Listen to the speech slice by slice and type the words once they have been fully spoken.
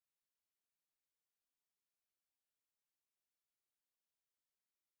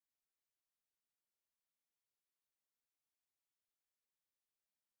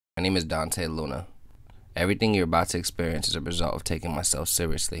My name is Dante Luna. Everything you're about to experience is a result of taking myself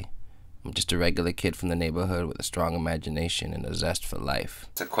seriously. I'm just a regular kid from the neighborhood with a strong imagination and a zest for life.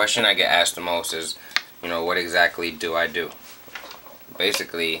 The question I get asked the most is, what exactly do I do?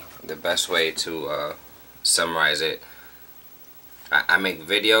 Basically, the best way to summarize it, I make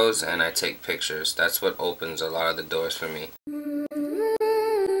videos and I take pictures. That's what opens a lot of the doors for me.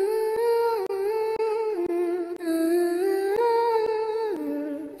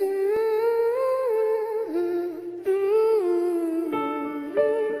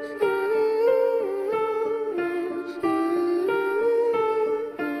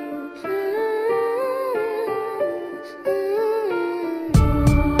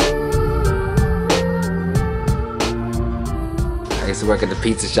 I used to work at the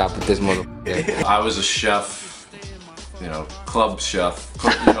pizza shop with this motherfucker. I was a chef, club chef,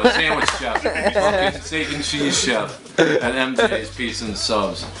 sandwich chef, fucking steak and cheese chef at MJ's Pizza and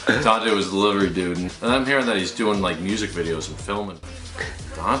Subs. Dante was the delivery dude, and I'm hearing that he's doing like music videos and filming.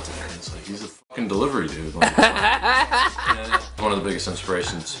 Dante, it's like he's a fucking delivery dude. Like, one of the biggest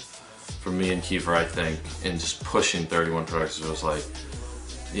inspirations for me and Kiefer, I think, in just pushing 31 Productions was like,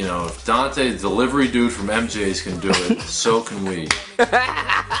 if Dante, the delivery dude from MJ's, can do it, so can we.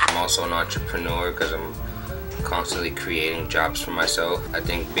 I'm also an entrepreneur because I'm constantly creating jobs for myself. I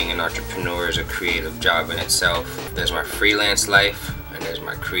think being an entrepreneur is a creative job in itself. There's my freelance life and there's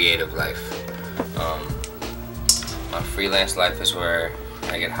my creative life. My freelance life is where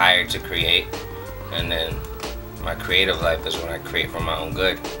I get hired to create, and then my creative life is when I create for my own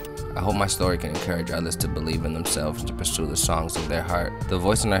good. I hope my story can encourage others to believe in themselves and to pursue the songs of their heart. The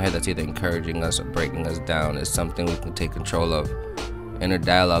voice in our head that's either encouraging us or breaking us down is something we can take control of. Inner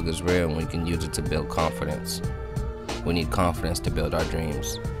dialogue is real and we can use it to build confidence. We need confidence to build our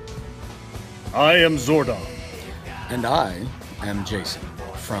dreams. I am Zordon. And I am Jason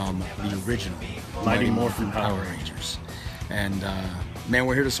from the original Mighty Morphin Power Rangers. And man,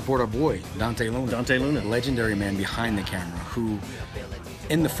 we're here to support our boy, Dante Luna. Dante Luna. Legendary man behind the camera who,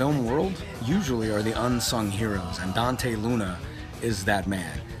 in the film world, usually are the unsung heroes, and Dante Luna is that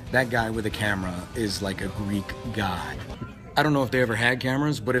man. That guy with a camera is like a Greek god. I don't know if they ever had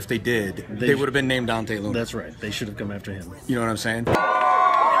cameras, but if they did, they would have been named Dante Luna. That's right. They should have come after him. You know what I'm saying?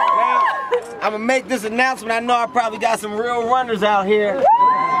 I'm gonna make this announcement. I know I probably got some real runners out here.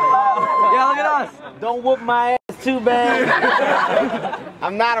 Yeah, look at us. Don't whoop my ass too bad.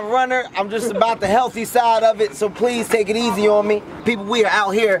 I'm not a runner. I'm just about the healthy side of it, so please take it easy on me. People, we are out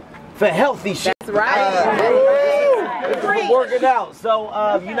here for healthy shit. That's right. Working out. So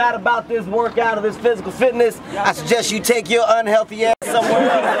if you're not about this workout or this physical fitness, I suggest you take your unhealthy ass somewhere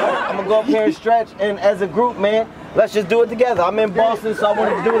else. I'm gonna go up here and stretch, and as a group, man, let's just do it together. I'm in Boston, so I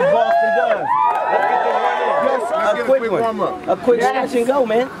want to do as Boston does. Let's get this right in. A quick one. A quick stretch and go,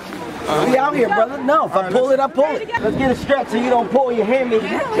 man. We out here, brother. No, if I pull it, I pull it. Let's get a stretch so you don't pull your hand me.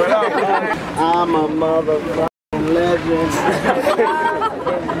 I'm a motherfucking legend.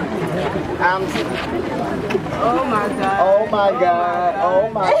 Oh my God. Oh my God. Oh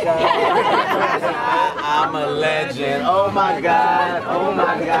my God. I'm a legend. Oh my God. Oh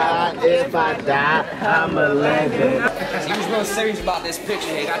my God. If I die, I'm a legend. He was real serious about this picture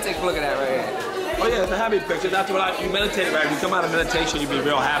here. Gotta take a look at that right here. Oh yeah, it's a happy picture. That's what you meditate, right? When you come out of meditation, you be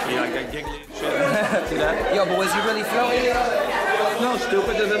real happy, like that giggly and shit. See that? Yo, but was he really floating? No,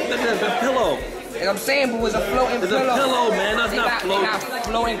 stupid. There's a pillow. And I'm saying, but was a floating There's pillow. a pillow, man. That's not floating. Not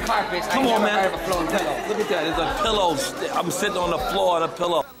floating carpets. Come on, man. Look at that. There's a pillow. I'm sitting on the floor on a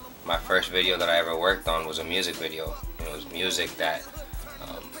pillow. My first video that I ever worked on was a music video. It was music that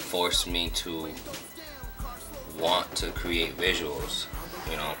forced me to want to create visuals.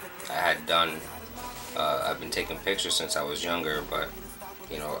 I had done. I've been taking pictures since I was younger, but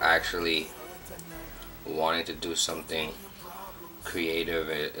actually wanted to do something creative.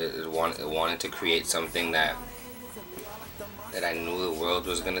 It wanted to create something that I knew the world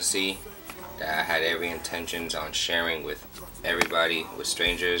was gonna see, that I had every intentions on sharing with everybody, with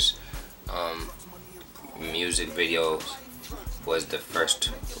strangers. Music videos was the first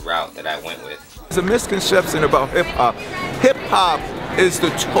route that I went with. There's a misconception about hip-hop. Hip-hop is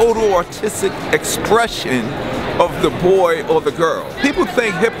the total artistic expression of the boy or the girl. People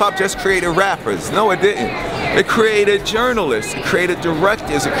think hip-hop just created rappers. No, it didn't. It created journalists, it created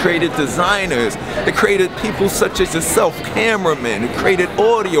directors, it created designers, it created people such as yourself, cameramen, it created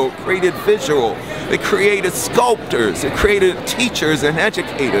audio, it created visual, it created sculptors, it created teachers and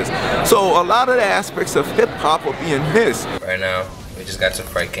educators. So a lot of the aspects of hip-hop are being missed. Right now, we just got to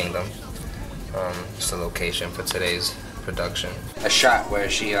Fright Kingdom. It's the location for today's production. A shot where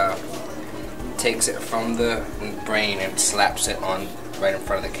she takes it from the brain and slaps it on right in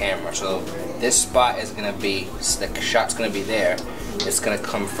front of the camera. So this spot is gonna be, the shot's gonna be there. It's gonna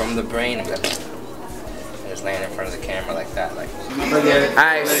come from the brain and just laying in front of the camera like that. Like.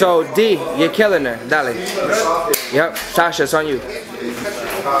 Alright, so D, you're killing her, dale. Yep, Sasha, it's on you.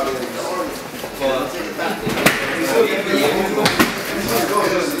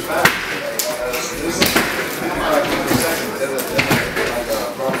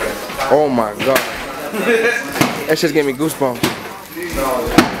 Oh my god. That just gave me goosebumps.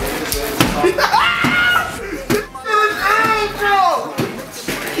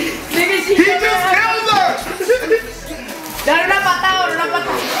 Dale una patada, una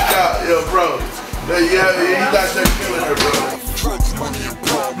patada. Yo, bro. You got that killing her, bro. Drugs, money, and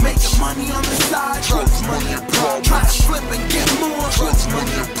brawl. Making money on the side. Drugs, money, and brawl. Try to slip and get more. Drugs,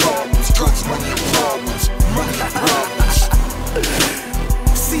 money, and problems. Drugs, money, and problems. Money, and problems.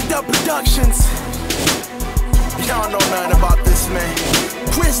 CW Productions. Y'all know nothing about this, man.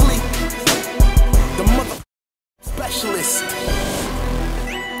 Grizzly. The mother specialist.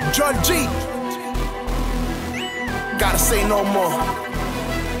 John G. Gotta say no more.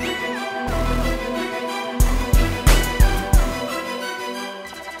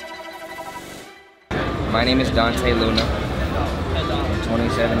 My name is Dante Luna. I'm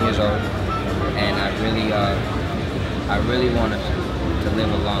 27 years old, and I really want to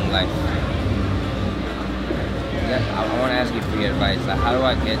live a long life. I want to ask you for your advice. Like, how do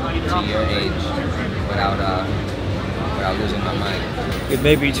I get to your age without losing my mind? It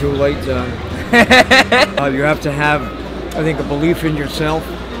may be too late. You have to have, I think, a belief in yourself.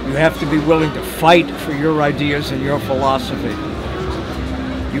 You have to be willing to fight for your ideas and your philosophy.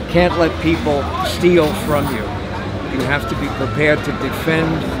 You can't let people steal from you. You have to be prepared to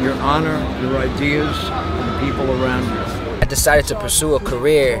defend your honor, your ideas, and the people around you. I decided to pursue a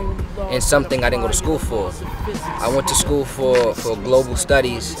career in something I didn't go to school for. I went to school for global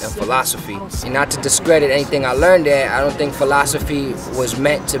studies and philosophy. And not to discredit anything I learned there, I don't think philosophy was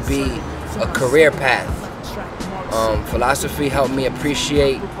meant to be a career path. Philosophy helped me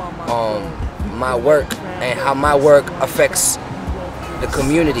appreciate my work and how my work affects the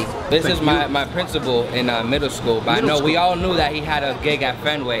community. This is my principal in middle school, but I know we all knew that he had a gig at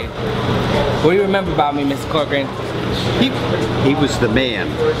Fenway. What do you remember about me, Mr. Corcoran? He was the man,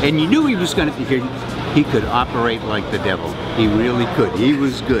 and you knew he was going to be here. He could operate like the devil. He really could. He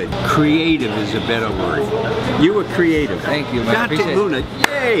was good. Creative is a better word. You were creative. Thank you, man. Dante Luna,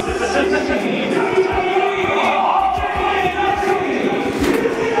 yay!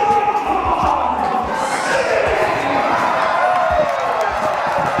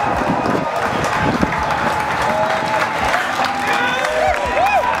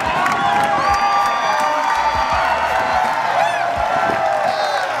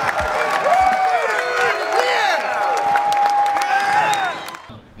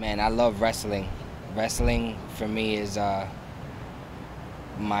 I love wrestling. Wrestling for me is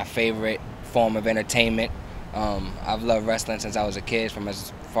my favorite form of entertainment. I've loved wrestling since I was a kid, from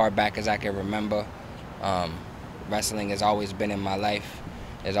as far back as I can remember. Wrestling has always been in my life.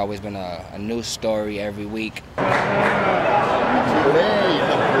 There's always been a new story every week. Hey, you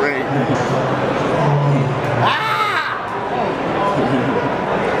look great.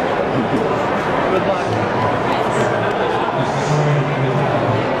 Good luck.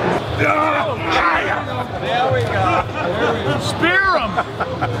 There we go. Spear him!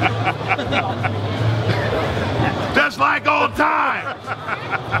 Just like old time!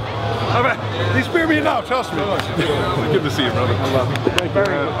 He speared me enough, trust me. Good to see you, brother. I love you.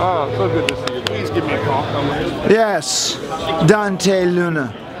 Oh, so good to see you. Please give me a call. Yes, Dante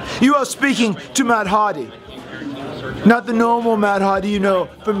Luna. You are speaking to Matt Hardy. Not the normal Matt Hardy you know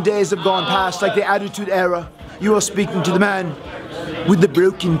from days have gone past, like the Attitude Era. You are speaking to the man with the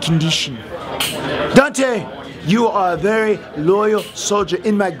broken condition. Dante, you are a very loyal soldier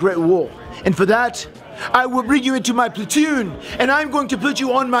in my great war. And for that, I will bring you into my platoon, and I'm going to put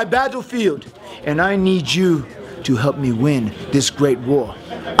you on my battlefield. And I need you to help me win this great war.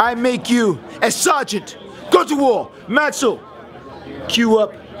 I make you a sergeant. Go to war, Matzel. Cue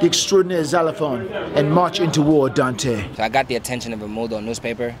up the extraordinary xylophone and march into war, Dante. So I got the attention of a Mundo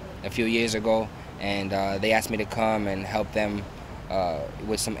Newspaper a few years ago, and they asked me to come and help them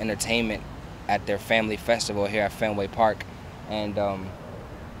with some entertainment at their family festival here at Fenway Park. And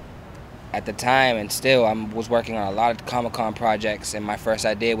at the time, and still, I was working on a lot of ComiCON projects, and my first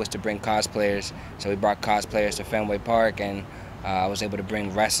idea was to bring cosplayers. So we brought cosplayers to Fenway Park, and I was able to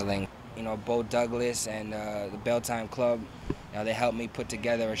bring wrestling. You know, Bo Douglas and the Belltime Club, you know, they helped me put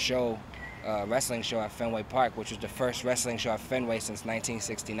together a show, wrestling show at Fenway Park, which was the first wrestling show at Fenway since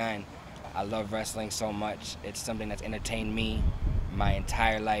 1969. I love wrestling so much. It's something that's entertained me my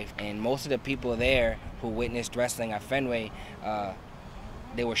entire life. And most of the people there who witnessed wrestling at Fenway,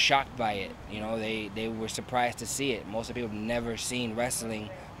 they were shocked by it. You know, they were surprised to see it. Most of the people have never seen wrestling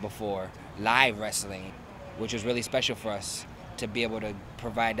before, live wrestling, which was really special for us to be able to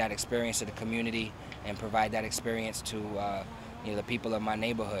provide that experience to the community and provide that experience to you know, the people of my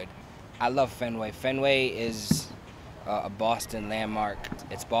neighborhood. I love Fenway. Fenway is a Boston landmark.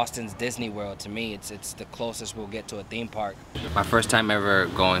 It's Boston's Disney World to me. It's the closest we'll get to a theme park. My first time ever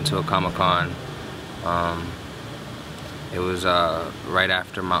going to a Comic-Con, it was right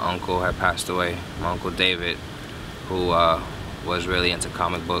after my uncle had passed away, my Uncle David, who was really into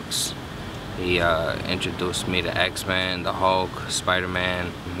comic books. He introduced me to X-Men, the Hulk,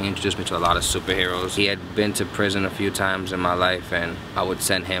 Spider-Man. He introduced me to a lot of superheroes. He had been to prison a few times in my life, and I would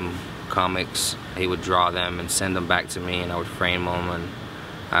send him comics. He would draw them and send them back to me, and I would frame them, and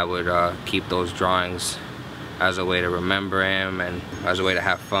I would keep those drawings as a way to remember him and as a way to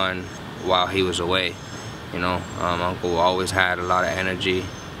have fun while he was away. You know, Uncle always had a lot of energy,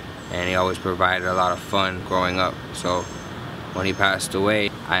 and he always provided a lot of fun growing up. So when he passed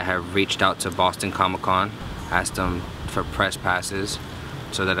away, I have reached out to Boston Comic-Con, asked them for press passes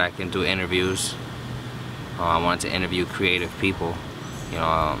so that I can do interviews. I wanted to interview creative people. You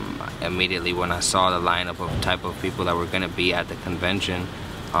know, immediately when I saw the lineup of type of people that were going to be at the convention,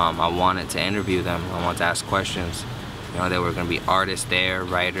 I wanted to interview them. I wanted to ask questions. You know, there were going to be artists there,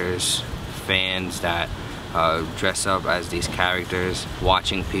 writers, fans that dress up as these characters,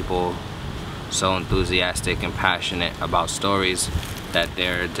 watching people so enthusiastic and passionate about stories that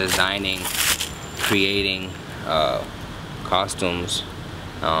they're designing, creating costumes,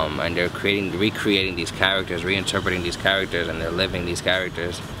 and they're recreating these characters, reinterpreting these characters, and they're living these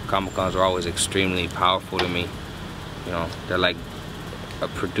characters. Comic-Cons are always extremely powerful to me. You know, they're like a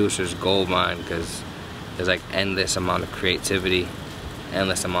producer's gold mine, because there's like endless amount of creativity,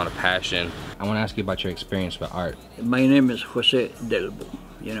 endless amount of passion. I want to ask you about your experience with art. My name is Jose Delbo.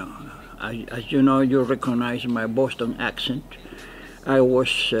 You know, as you know, you recognize my Boston accent. I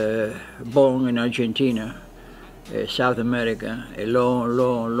was born in Argentina, South America, a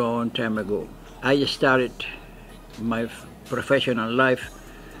long time ago. I started my professional life.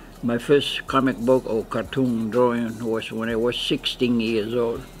 My first comic book or cartoon drawing was when I was 16 years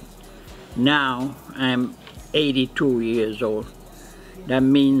old. Now I'm 82 years old. That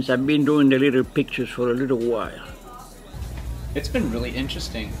means I've been doing the little pictures for a little while. It's been really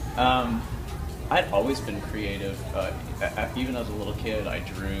interesting. I'd always been creative. Even as a little kid, I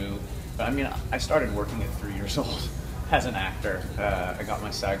drew. But I mean, I started working at 3 years old as an actor. I got my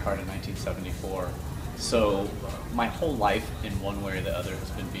SAG card in 1974. So my whole life, in one way or the other, has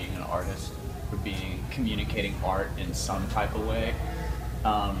been being an artist, or communicating art in some type of way,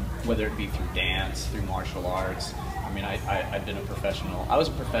 whether it be through dance, through martial arts. I mean, I've been a professional. I was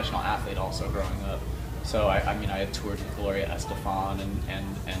a professional athlete also growing up. So I mean, I had toured with Gloria Estefan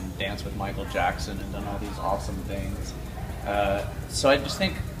and danced with Michael Jackson and done all these awesome things. So I just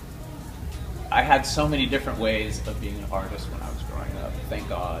think I had so many different ways of being an artist when I was growing up. Thank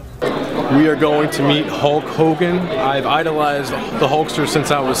God. We are going to meet Hulk Hogan. I've idolized the Hulkster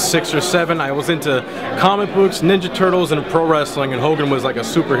since I was 6 or 7. I was into comic books, Ninja Turtles, and pro wrestling, and Hogan was like a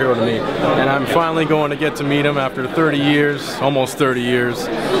superhero to me. And I'm finally going to get to meet him after 30 years, almost 30 years.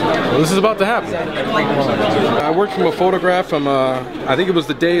 Well, this is about to happen. I worked from a photograph from, I think it was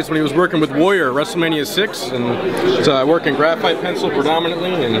the days when he was working with Warrior at WrestleMania 6, and so I work in graphite pencil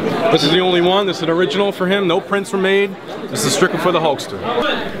predominantly, and this is the only one. This is an original for him. No prints were made. This is strictly for the Hulkster.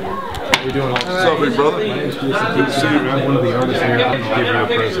 How you doing, Hulkster? What's up, big brother? Good to see you, man. One of the artists here. I'll give you a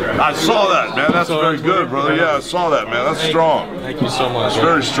present. I saw that, man. That's very good, brother. Yeah, I saw that, man. That's strong. Thank you so much. It's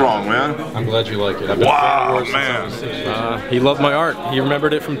very strong, man. I'm glad you like it. Wow, man. He loved my art. He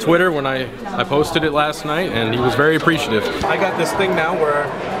remembered it from Twitter when I posted it last night, and he was very appreciative. I got this thing now where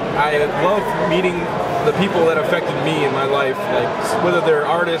I love meeting the people that affected me in my life, like whether they're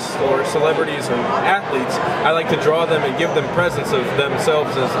artists or celebrities or athletes. I like to draw them and give them presents of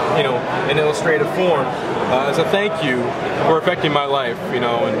themselves as, you know, in illustrative form, as a thank you for affecting my life, you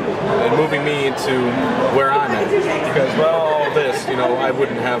know, and moving me into where I'm at. Because without all this, you know, I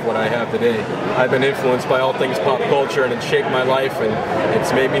wouldn't have what I have today. I've been influenced by all things pop culture, and it's shaped my life, and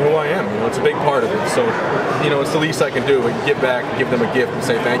it's made me who I am. You know, it's a big part of it. So, you know, it's the least I can do. I can give back and give them a gift and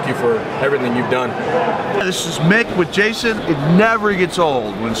say thank you for everything you've done. This is Mick with Jason. It never gets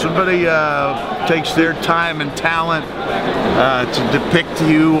old when somebody takes their time and talent to depict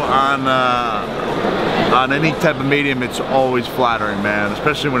you on any type of medium. It's always flattering, man,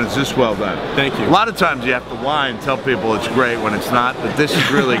 especially when it's this well done. Thank you. A lot of times you have to lie and tell people it's great when it's not, but this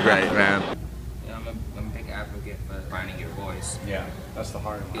is really great, man. I'm a big advocate for finding your voice. Yeah. that's the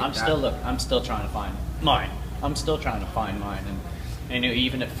hard one. I'm still trying to find mine. I'm still trying to find mine, and you know,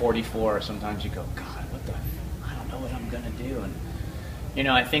 even at 44, sometimes you go, God, I don't know what I'm gonna do, and you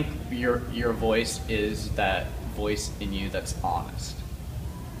know, I think your voice is that voice in you that's honest.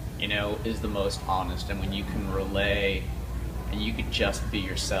 You know, is the most honest, and when you can relay, and you could just be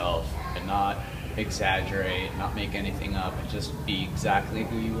yourself and not exaggerate, not make anything up, and just be exactly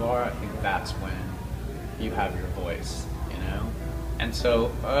who you are, I think that's when you have your voice, you know? And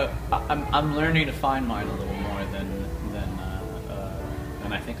so I'm learning to find mine a little more than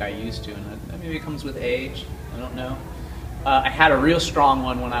I think I used to, and that maybe comes with age, I don't know. I had a real strong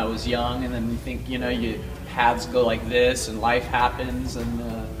one when I was young, and then you think, you know, your paths go like this, and life happens,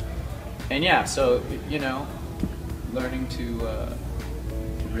 and yeah, so, you know, learning to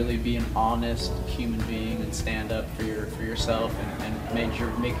really be an honest human being and stand up for yourself and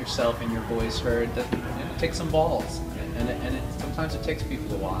make yourself and your voice heard. That, you know, it takes some balls, and sometimes it takes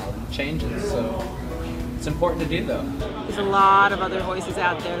people a while and it changes. So it's important to do though. There's a lot of other voices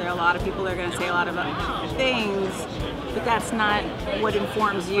out there. There are a lot of people that are going to say a lot of other things, but that's not what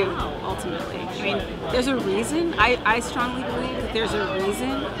informs you ultimately. I mean, there's a reason. I strongly believe that there's a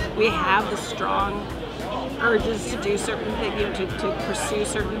reason we have the strong urges to do certain things, you know, to pursue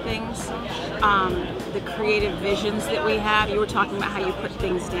certain things. The creative visions that we have. You were talking about how you put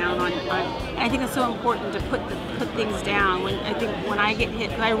things down on and I think it's so important to put things down. When I get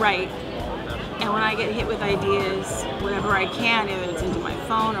hit, I write, and when I get hit with ideas, whenever I can, either it's into my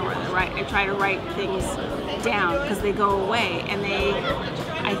phone or whether I try to write things down because they go away, and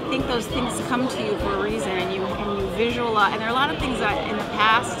I think those things come to you for a reason, and you visualize. And there are a lot of things that in the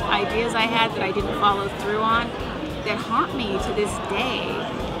past, ideas I had that I didn't follow through on, that haunt me to this day.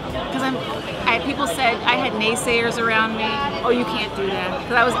 Because people said, I had naysayers around me, oh, you can't do that.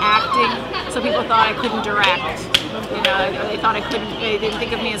 Because I was acting, so people thought I couldn't direct. You know, they thought I couldn't, they didn't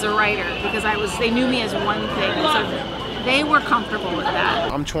think of me as a writer because they knew me as one thing. So they were comfortable with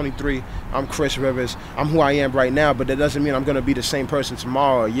that. I'm 23, I'm Chris Rivers, I'm who I am right now, but that doesn't mean I'm going to be the same person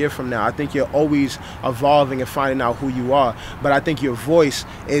tomorrow or a year from now. I think you're always evolving and finding out who you are, but I think your voice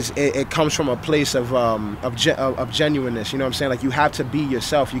it comes from a place of genuineness, you know what I'm saying? Like, you have to be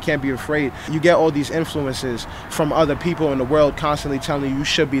yourself, you can't be afraid. You get all these influences from other people in the world constantly telling you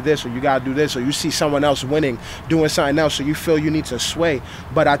should be this, or you got to do this, or you see someone else winning, doing something else, so you feel you need to sway.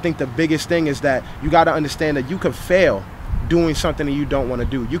 But I think the biggest thing is that you got to understand that you could fail doing something that you don't want to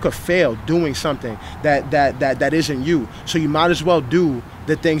do. You could fail doing something that isn't you. So you might as well do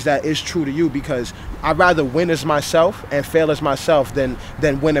the things that is true to you, because I'd rather win as myself and fail as myself than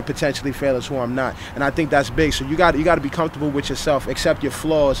win and potentially fail as who I'm not. And I think that's big. So you got to be comfortable with yourself, accept your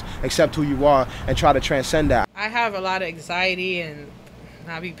flaws, accept who you are, and try to transcend that. I have a lot of anxiety and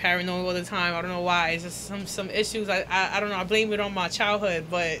I be paranoid all the time. I don't know why. It's just some issues. I don't know. I blame it on my childhood,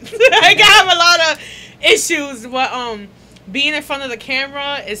 but I have a lot of issues. But being in front of the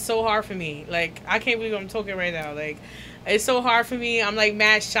camera is so hard for me. Like, I can't believe I'm talking right now. Like, it's so hard for me. I'm like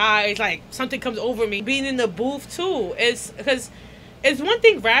mad shy. It's like something comes over me. Being in the booth too, it's because it's one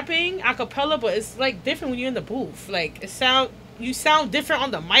thing rapping a cappella, but it's like different when you're in the booth. Like, you sound different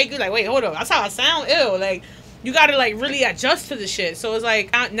on the mic. You're like, wait, hold up, that's how I sound. Ew. Like, you gotta like really adjust to the shit. So it's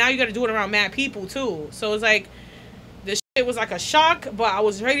like now you gotta do it around mad people too. So it's like the shit was like a shock, but I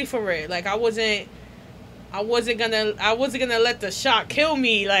was ready for it. Like, I wasn't gonna let the shock kill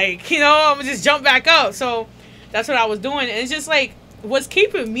me. Like, you know, I'm gonna just jump back up. So that's what I was doing. And it's just like, what's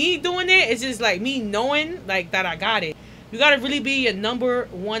keeping me doing it is just like me knowing like that I got it. You gotta really be your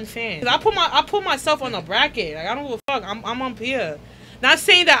 #1 fan. I put myself on a bracket. Like, I don't give a fuck. I'm up here. Not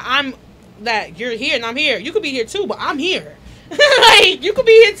saying that you're here and I'm here. You could be here too, but I'm here. Like, you could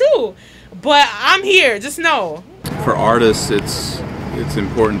be here too, but I'm here. Just know. For artists, it's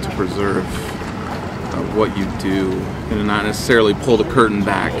important to preserve what you do and not necessarily pull the curtain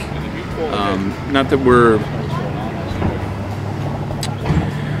back. Not that we're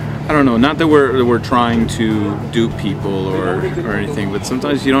trying to dupe people or anything, but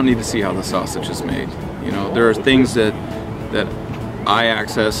sometimes you don't need to see how the sausage is made. You know, there are things that I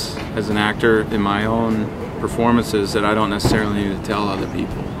access as an actor in my own performances that I don't necessarily need to tell other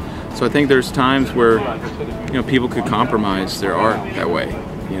people. So I think there's times where, you know, people could compromise their art that way,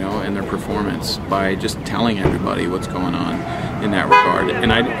 you know, and their performance by just telling everybody what's going on in that regard.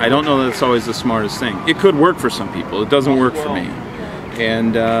 And I don't know that it's always the smartest thing. It could work for some people. It doesn't work for me.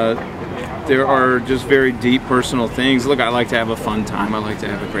 And there are just very deep personal things. Look, I like to have a fun time. I like to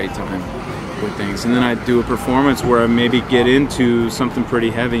have a great time with things. And then I do a performance where I maybe get into something pretty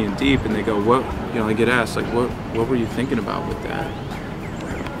heavy and deep, and they go, what, you know, I get asked, like, what were you thinking about with that?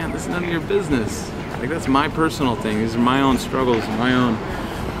 Man, that's none of your business. Like, that's my personal thing. These are my own struggles and my own,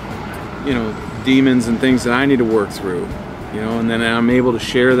 you know, demons and things that I need to work through, you know, and then I'm able to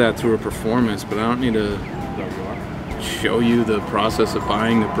share that through a performance, but I don't need to show you the process of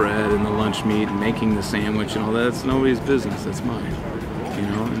buying the bread and the lunch meat and making the sandwich and all that. That's nobody's business, that's mine, you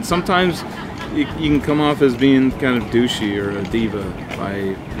know. And sometimes you can come off as being kind of douchey or a diva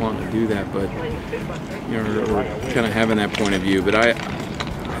by wanting to do that, but, you know, or kind of having that point of view. But I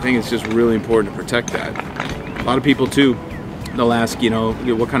think it's just really important to protect that. A lot of people too, they'll ask, you know,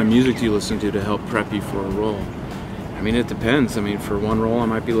 what kind of music do you listen to help prep you for a role? I mean, it depends. I mean, for one role, I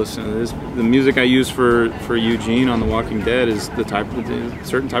might be listening to this. The music I use for Eugene on The Walking Dead is the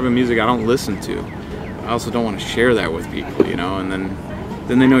certain type of music I don't listen to. I also don't want to share that with people, you know, and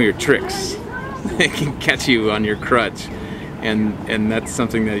then they know your tricks. They can catch you on your crutch, and that's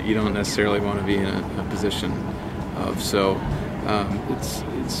something that you don't necessarily want to be in a position of. So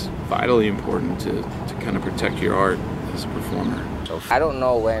it's vitally important to kind of protect your art as a performer. I don't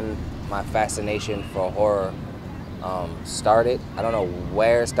know when my fascination for horror started. I don't know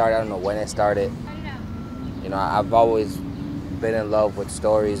where it started. I don't know when it started. You know, I've always been in love with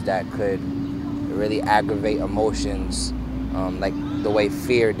stories that could really aggravate emotions, like the way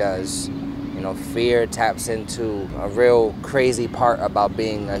fear does. You know, fear taps into a real crazy part about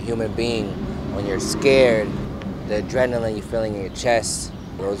being a human being. When you're scared, the adrenaline you're feeling in your chest,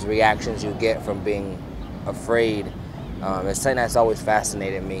 those reactions you get from being afraid, it's something that's always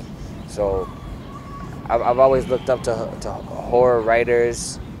fascinated me. So I've always looked up to horror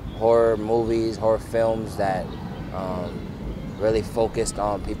writers, horror movies, horror films that really focused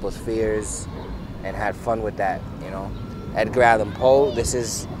on people's fears and had fun with that, you know. Edgar Allan Poe, this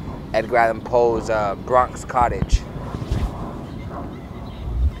is Edgar Allan Poe's Bronx Cottage.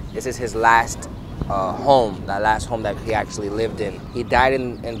 This is his last home, that last home that he actually lived in. He died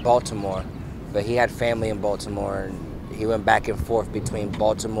in Baltimore, but he had family in Baltimore, and he went back and forth between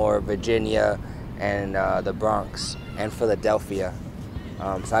Baltimore, Virginia, and the Bronx, and Philadelphia.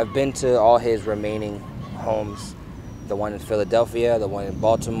 So I've been to all his remaining homes, the one in Philadelphia, the one in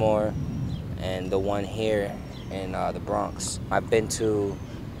Baltimore, and the one here in the Bronx. I've been to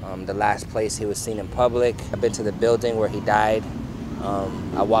the last place he was seen in public. I've been to the building where he died.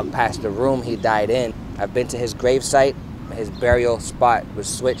 I walked past the room he died in. I've been to his gravesite. His burial spot was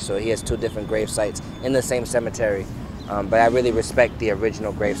switched, so he has two different grave sites in the same cemetery. But I really respect the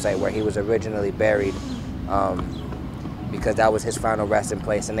original gravesite where he was originally buried, because that was his final resting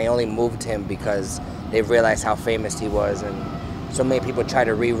place, and they only moved him because they realized how famous he was, and so many people try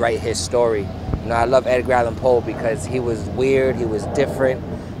to rewrite his story. You know, I love Edgar Allan Poe because he was weird, he was different,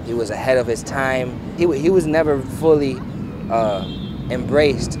 he was ahead of his time. He was never fully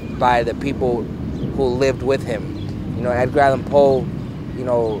embraced by the people who lived with him. You know, Edgar Allan Poe, you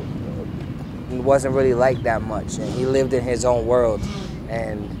know, wasn't really liked that much, and he lived in his own world,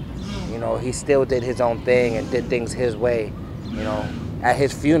 and you know, he still did his own thing and did things his way. You know, at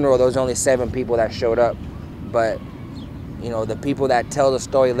his funeral there was only 7 people that showed up, but you know, the people that tell the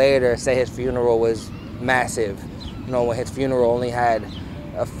story later say his funeral was massive. You know, when his funeral only had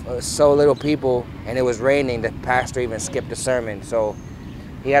so little people and it was raining, the pastor even skipped the sermon. So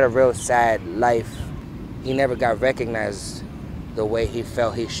he had a real sad life. He never got recognized the way he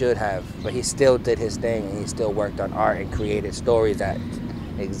felt he should have, but he still did his thing, and he still worked on art and created stories that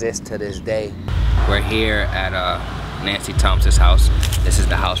exist to this day. We're here at Nancy Thompson's house. This is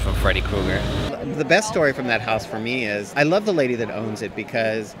the house from Freddy Krueger. The best story from that house for me is, I love the lady that owns it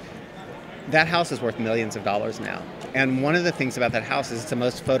because that house is worth millions of dollars now. And one of the things about that house is it's the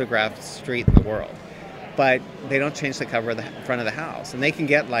most photographed street in the world. But they don't change the cover of the front of the house. And they can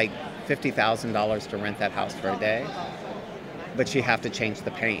get like $50,000 to rent that house for a day, but you have to change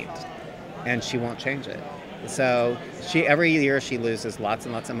the paint, and she won't change it. So every year she loses lots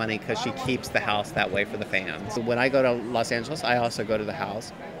and lots of money because she keeps the house that way for the fans. When I go to Los Angeles, I also go to the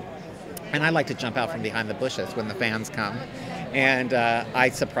house, and I like to jump out from behind the bushes when the fans come. And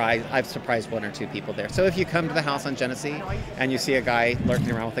I've surprised 1 or 2 people there. So if you come to the house on Genesee and you see a guy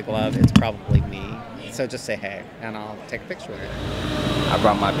lurking around with a glove, it's probably me. So just say hey, and I'll take a picture with it. I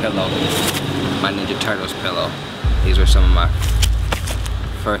brought my pillow, my Ninja Turtles pillow. These were some of my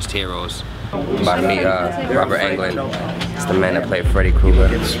first heroes. I'm about to meet Robert Englund. It's the man that played Freddy Krueger.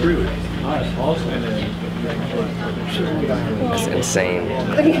 That's insane.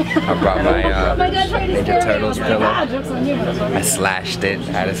 I brought my Ninja Turtles pillow. I slashed it,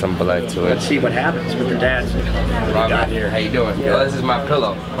 added some blood to it. Let's see what happens with the dad. Robert, here. How you doing? Well, this is my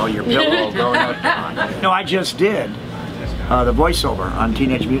pillow. Oh, your pillow growing up. No, I just did the voiceover on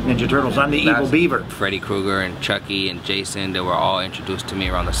Teenage Mutant Ninja Turtles. I'm the evil beaver. Freddy Krueger and Chucky and Jason, they were all introduced to me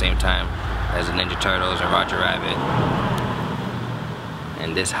around the same time. as the Ninja Turtles and Roger Rabbit.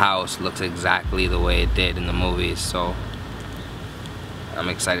 And this house looks exactly the way it did in the movies, so I'm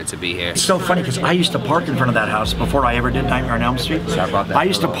excited to be here. It's so funny because I used to park in front of that house before I ever did Nightmare on Elm Street. I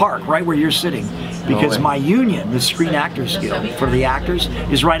used to park right where you're sitting because my union, the Screen Actors Guild for the actors,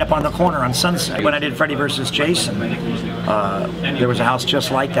 is right up on the corner on Sunset. When I did Freddy vs. Jason, there was a house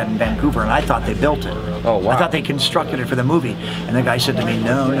just like that in Vancouver, and I thought they built it. Oh, wow. I thought they constructed it for the movie. And the guy said to me,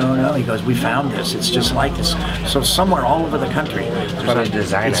 no, no, no. He goes, we found this. It's just like this. So somewhere all over the country,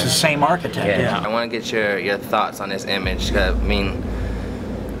 it's the same architect. Yeah. I want to get your thoughts on this image. I mean,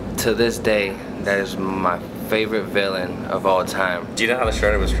 to this day, that is my favorite villain of all time. Do you know how the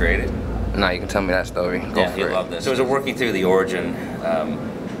Shredder was created? No, you can tell me that story. Go for you'll it. love this. So it was working through the origin,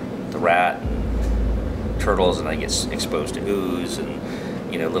 the rat, turtles, and I get exposed to ooze and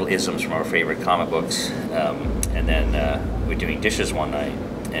little isms from our favorite comic books. And then we were doing dishes one night,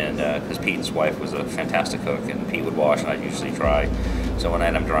 and because Pete's wife was a fantastic cook, and Pete would wash, and I'd usually dry. So one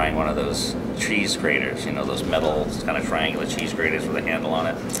night I'm drying one of those cheese graters, those metal kind of triangular cheese graters with a handle on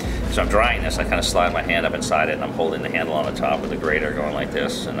it. So I'm drying this, I kind of slide my hand up inside it, and I'm holding the handle on the top of the grater going like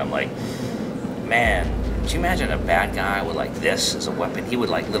this, and I'm like, man, could you imagine a bad guy with like this as a weapon? He would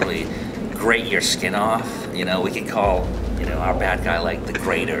like literally grate your skin off. We could call, our bad guy like the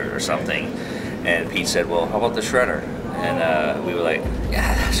grater or something. And Pete said, well, how about the Shredder? And we were like,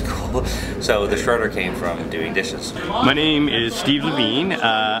 yeah, that's cool. So the Shredder came from doing dishes. My name is Steve Levine.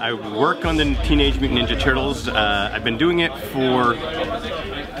 I work on the Teenage Mutant Ninja Turtles. I've been doing it for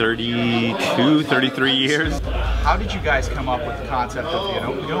 32, 33 years. How did you guys come up with the concept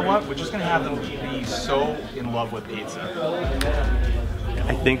of, you know what, we're just going to have them be so in love with pizza?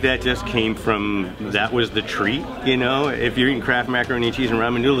 I think that just came from, that was the treat, If you're eating Kraft macaroni and cheese and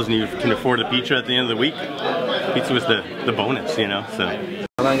ramen noodles and you can afford a pizza at the end of the week, pizza was the bonus, so.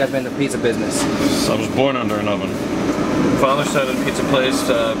 How long you guys been in the pizza business? I was born under an oven. Father started a pizza place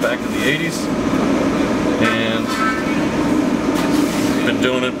back in the 80s, and been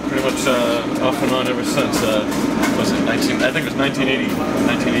doing it pretty much off and on ever since. Was it I think it was 1980,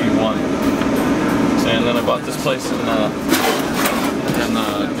 1981. And then I bought this place in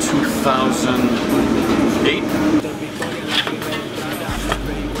 2008.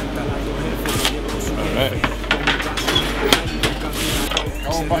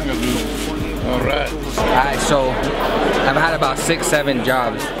 Alright, so I've had about 6-7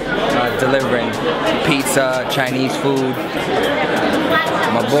 jobs delivering pizza, Chinese food.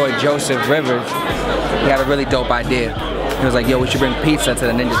 My boy Joseph Rivers, he had a really dope idea. He was like, yo, we should bring pizza to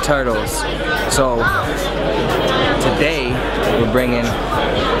the Ninja Turtles. So today we're bringing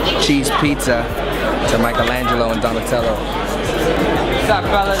cheese pizza to Michelangelo and Donatello. What's up,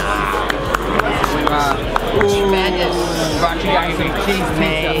 fellas? Brought you guys some cheese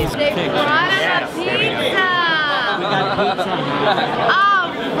pizza. They brought us a pizza!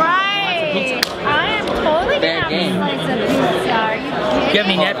 Alright! I am totally gonna have a slice of pizza. Are you kidding? Do you have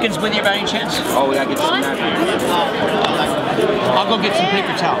any napkins with you by any chance? Oh, we gotta get some napkins. I'll go get some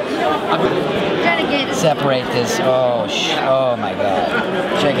paper towels. Separate this. Oh my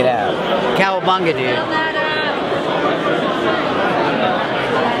god. Check it out. Cowabunga, dude.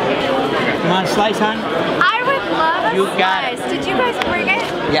 Come on, slice, hon. I would love a slice. Did you guys bring it?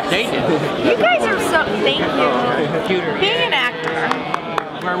 Yes, they did. You guys are so, thank you. Being an actor,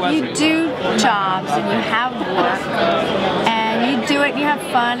 you do jobs and you have work and you do it and you have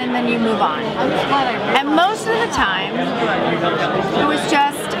fun and then you move on. And most of the time, it was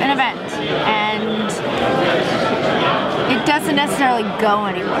just an event and it doesn't necessarily go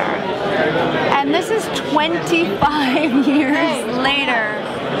anywhere. And this is 25 years later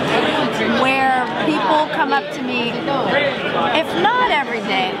where people come up to me, if not every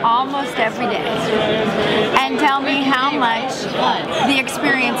day, almost every day, and tell me how much the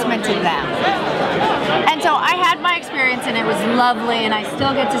experience meant to them. And so I had my experience and it was lovely and I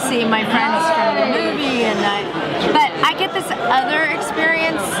still get to see my friends from the movie but I get this other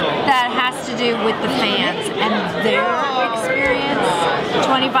experience that has to do with the fans and their experience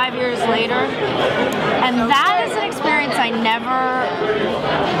 25 years later. And that is an experience I never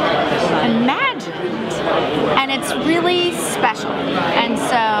imagined, and it's really special. And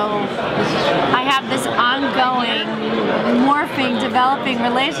so I have this ongoing, morphing, developing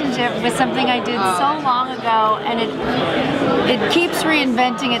relationship with something I did so long ago, and it keeps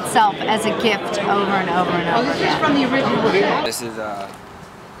reinventing itself as a gift over and over and over again. This is from the original. This is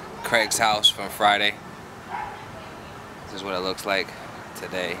Craig's house from Friday. This is what it looks like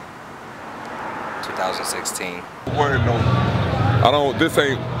today, 2016. Word, no. I don't, this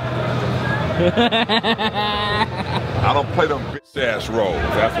ain't. I don't play them bitch-ass roles.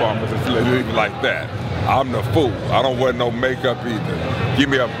 That's why I'm just leave it like that. I'm the fool. I don't wear no makeup either. Give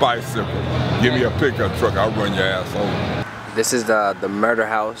me a bicycle. Give me a pickup truck. I'll run your ass over. This is the murder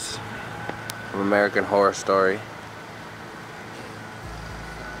house of American Horror Story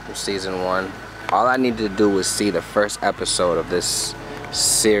from season 1. All I needed to do was see the first episode of this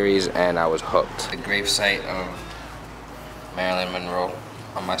series and I was hooked. The gravesite of Marilyn Monroe.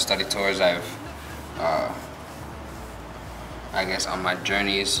 On my study tours, I guess on my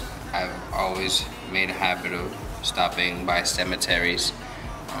journeys, I've always made a habit of stopping by cemeteries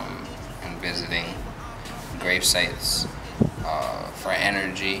and visiting grave sites for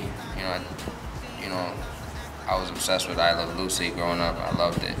energy. You know, I was obsessed with I Love Lucy growing up. I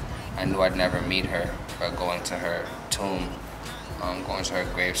loved it. I knew I'd never meet her, but going to her tomb, going to her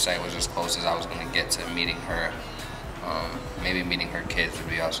grave site was as close as I was going to get to meeting her. Maybe meeting her kids would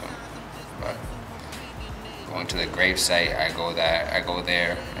be awesome, but going to the grave site, I go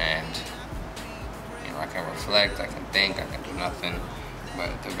there, and you know, I can reflect, I can think, I can do nothing, but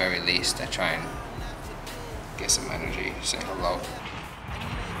at the very least, I try and get some energy, say hello.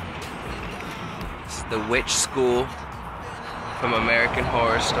 It's the witch school from American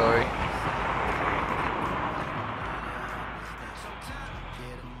Horror Story.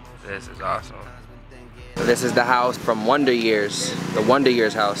 This is awesome. This is the house from Wonder Years, the Wonder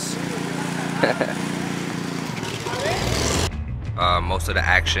Years house. Most of the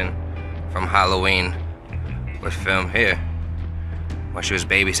action from Halloween was filmed here when she was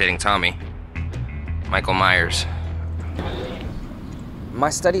babysitting Tommy, Michael Myers. My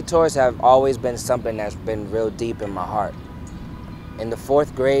study tours have always been something that's been real deep in my heart. In the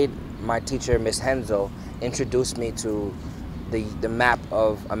 4th grade, my teacher, Miss Hensel, introduced me to the map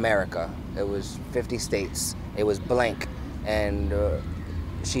of America. It was 50 states. It was blank, and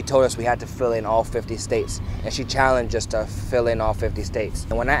she told us we had to fill in all 50 states, and she challenged us to fill in all 50 states.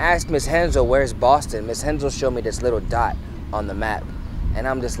 And when I asked Miss Hensel, where's Boston, Miss Hensel showed me this little dot on the map, and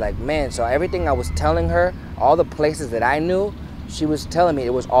I'm just like, man, so everything I was telling her, all the places that I knew, she was telling me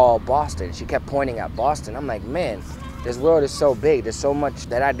it was all Boston. She kept pointing at Boston. I'm like, man, this world is so big. There's so much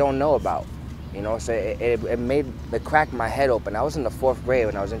that I don't know about. You know, so it cracked my head open. I was in the 4th grade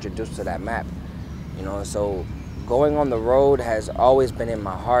when I was introduced to that map. You know, so going on the road has always been in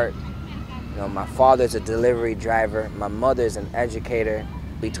my heart. You know, my father's a delivery driver. My mother's an educator.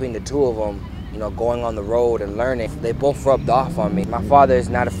 Between the two of them, you know, going on the road and learning, they both rubbed off on me. My father is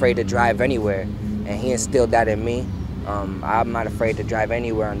not afraid to drive anywhere, and he instilled that in me. I'm not afraid to drive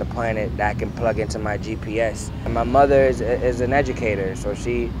anywhere on the planet that I can plug into my GPS. And my mother is an educator, so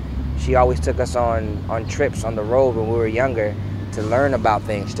she always took us on trips on the road when we were younger to learn about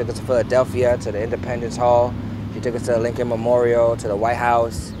things. She took us to Philadelphia, to the Independence Hall. She took us to the Lincoln Memorial, to the White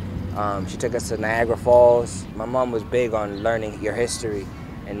House. She took us to Niagara Falls. My mom was big on learning your history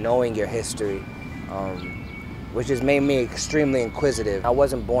and knowing your history, which has made me extremely inquisitive. I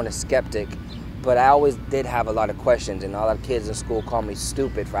wasn't born a skeptic, but I always did have a lot of questions, and a lot of kids in school call me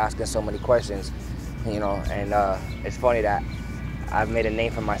stupid for asking so many questions, you know, and it's funny that I've made a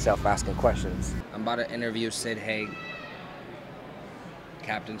name for myself asking questions. I'm about to interview Sid Haig,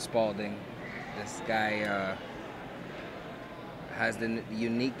 Captain Spaulding. This guy has the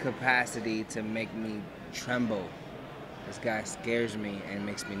unique capacity to make me tremble. This guy scares me and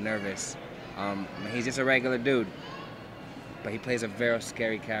makes me nervous. He's just a regular dude, but he plays a very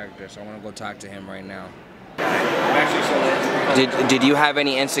scary character, so I want to go talk to him right now. Did you have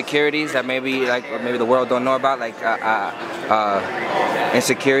any insecurities that maybe the world don't know about, like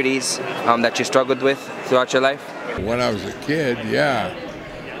insecurities that you struggled with throughout your life? When I was a kid, yeah,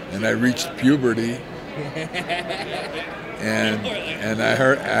 and I reached puberty, and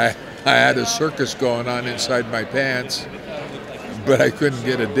I had a circus going on inside my pants, but I couldn't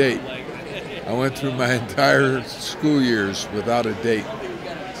get a date. I went through my entire school years without a date.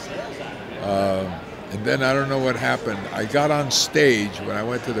 And then I don't know what happened. I got on stage when I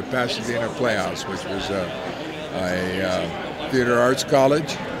went to the Pasadena Playhouse, which was a theater arts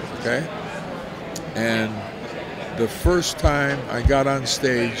college, okay? And the first time I got on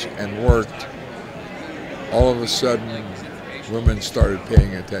stage and worked, all of a sudden, women started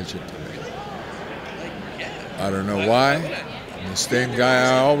paying attention to me. I don't know why. I'm the same guy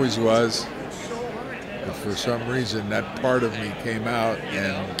I always was. But for some reason, that part of me came out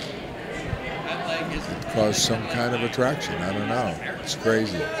and it caused some kind of attraction. I don't know. It's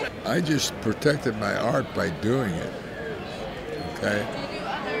crazy. I just protected my art by doing it, okay?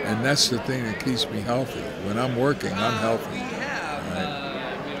 And that's the thing that keeps me healthy. When I'm working, I'm healthy,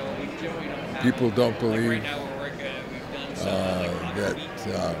 right? People don't believe that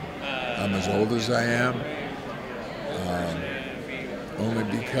I'm as old as I am. only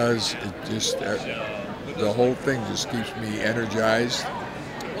because it just, the whole thing just keeps me energized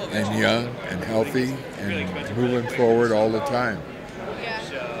and young and healthy and moving forward all the time.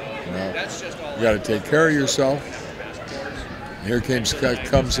 You know, you got to take care of yourself. Here comes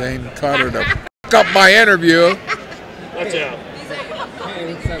Zane Carter to f*** up my interview. Watch out.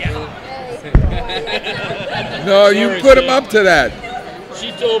 No, you put him up to that.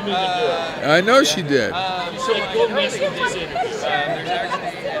 She told me to do it. I know she did. She said, go mess with this interview. There's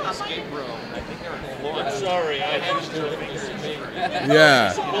actually an escape room. I think they're in Florida. I'm sorry, I used her fingers to me.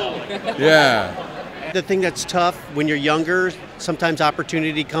 Yeah. Yeah. The thing that's tough when you're younger, sometimes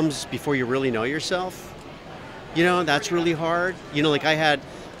opportunity comes before you really know yourself. You know, that's really hard. You know, like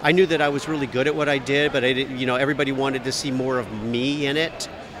I knew that I was really good at what I did, but I didn't, you know, everybody wanted to see more of me in it,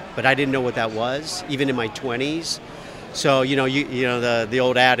 but I didn't know what that was, even in my 20s. So, you know, the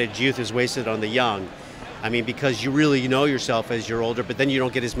old adage, youth is wasted on the young. I mean, because you really know yourself as you're older, but then you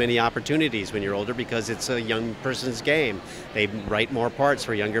don't get as many opportunities when you're older because it's a young person's game. They write more parts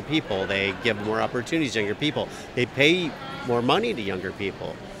for younger people. They give more opportunities to younger people. They pay more money to younger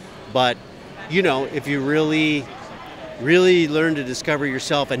people. But, you know, if you really learn to discover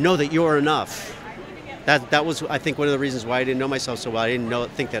yourself and know that you're enough, that was, I think, one of the reasons why I didn't know myself so well. I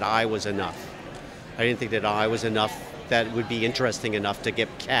didn't think that I was enough. I didn't think that I was enough that would be interesting enough to get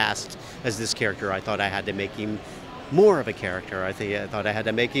cast as this character. I thought I had to make him more of a character. I thought I had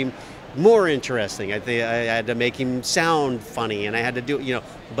to make him more interesting. I think I had to make him sound funny, and I had to do, you know.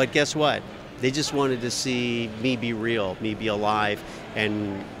 But guess what? They just wanted to see me be real, me be alive,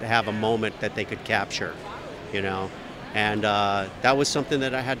 and have a moment that they could capture, you know. And that was something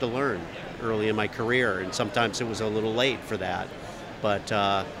that I had to learn early in my career, and sometimes it was a little late for that. But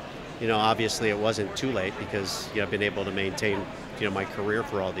you know, obviously it wasn't too late because, you know, I've been able to maintain, you know, my career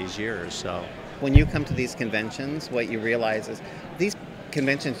for all these years. So when you come to these conventions, what you realize is these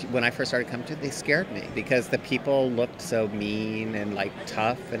conventions, when I first started coming to, they scared me because the people looked so mean and like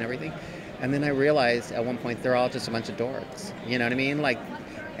tough and everything. And then I realized at one point they're all just a bunch of dorks. You know what I mean? Like,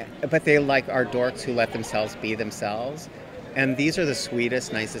 but they like are dorks who let themselves be themselves. And these are the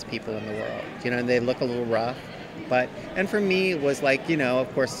sweetest, nicest people in the world. You know, and they look a little rough. And for me, it was like, you know,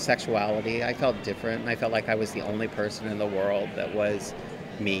 of course, sexuality. I felt different. And I felt like I was the only person in the world that was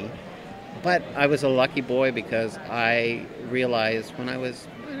me. But I was a lucky boy because I realized when I was,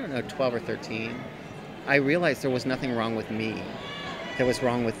 I don't know, 12 or 13, I realized there was nothing wrong with me. There was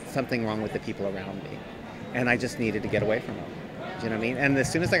something wrong with the people around me. And I just needed to get away from them. Do you know what I mean? And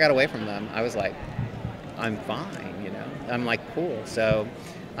as soon as I got away from them, I was like, I'm fine, you know? I'm like, cool. So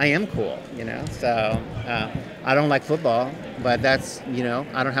I am cool, you know? So I don't like football, but that's, you know,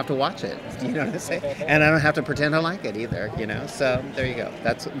 I don't have to watch it. You know what I'm saying? And I don't have to pretend I like it either, you know? So there you go.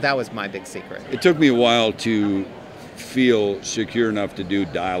 That was my big secret. It took me a while to feel secure enough to do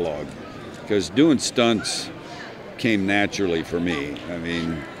dialogue because doing stunts came naturally for me. I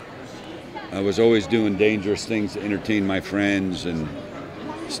mean, I was always doing dangerous things to entertain my friends and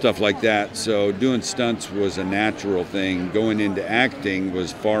stuff like that. So doing stunts was a natural thing. Going into acting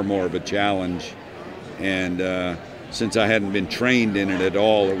was far more of a challenge. And since I hadn't been trained in it at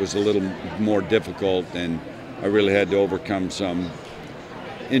all, it was a little more difficult, and I really had to overcome some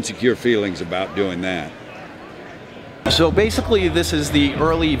insecure feelings about doing that. So basically this is the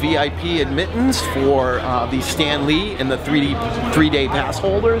early VIP admittance for the Stan Lee and the 3-day pass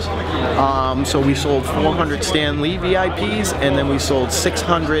holders. So we sold 400 Stan Lee VIPs, and then we sold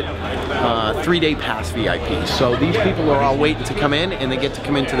 600 3-day pass VIPs. So these people are all waiting to come in, and they get to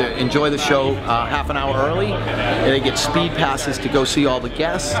come in to enjoy the show half an hour early. And they get speed passes to go see all the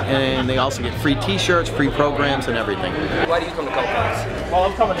guests, and they also get free t-shirts, free programs, and everything. Why do you come to ComiCon? Well,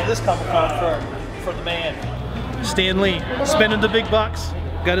 I'm coming to this ComiCon for the man, Stan Lee. Spending the big bucks,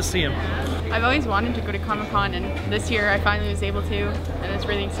 gotta see him. I've always wanted to go to Comic-Con, and this year I finally was able to, and it's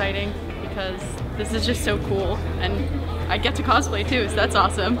really exciting because this is just so cool, and I get to cosplay too, so that's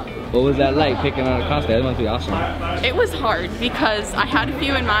awesome. What was that like, picking out a cosplay? That must be awesome. It was hard because I had a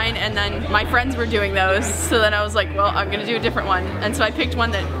few in mind, and then my friends were doing those, so then I was like, well, I'm gonna do a different one. And so I picked one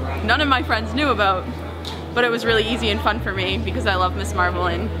that none of my friends knew about, but it was really easy and fun for me because I love Miss Marvel,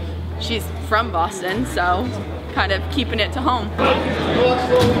 and she's from Boston, so kind of keeping it to home. Let's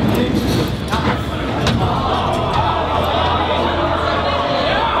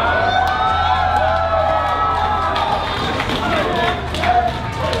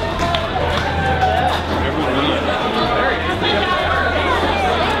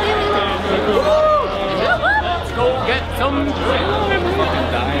go get some.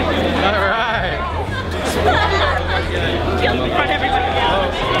 All right.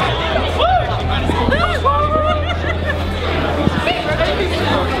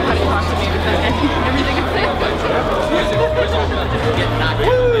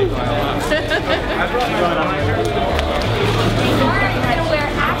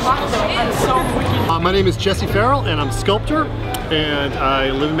 My name is Jesse Farrell, and I'm a sculptor, and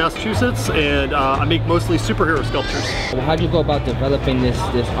I live in Massachusetts, and I make mostly superhero sculptures. Well, how do you go about developing this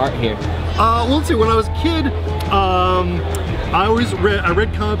art here? Well, let's see. When I was a kid, I always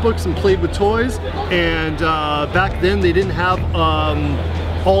read comic books and played with toys, and back then they didn't have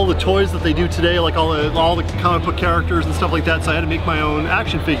all the toys that they do today, like all the comic book characters and stuff like that, so I had to make my own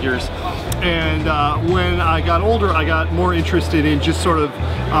action figures. And when I got older, I got more interested in just sort of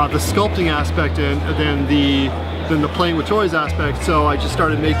the sculpting aspect than the playing with toys aspect, so I just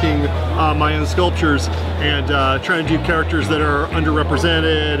started making my own sculptures and trying to do characters that are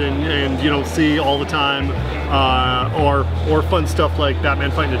underrepresented and you don't see all the time, or fun stuff like Batman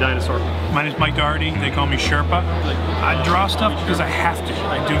fighting a dinosaur. My name is Mike Doherty. They call me Sherpa. I draw stuff because I have to.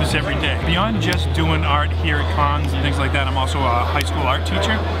 I do this every day. Beyond just doing art here at cons and things like that, I'm also a high school art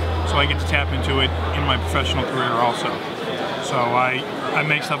teacher, so I get to tap into it in my professional career also. So I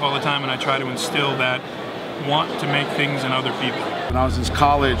make stuff all the time, and I try to instill that want to make things in other people. When I was in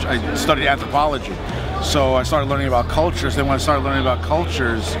college, I studied anthropology. So I started learning about cultures. Then when I started learning about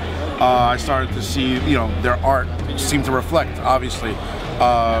cultures, I started to see, you know, their art seemed to reflect, obviously,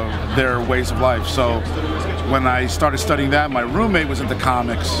 their ways of life. So when I started studying that, my roommate was into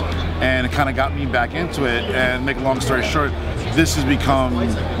comics, and it kind of got me back into it. And make a long story short, this has become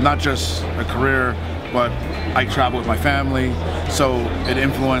not just a career, but I travel with my family, so it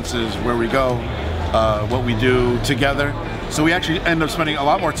influences where we go, what we do together. So we actually end up spending a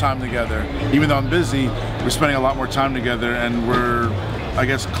lot more time together. Even though I'm busy, we're spending a lot more time together, and we're, I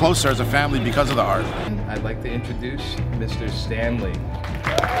guess, closer as a family because of the art. I'd like to introduce Mr. Stanley.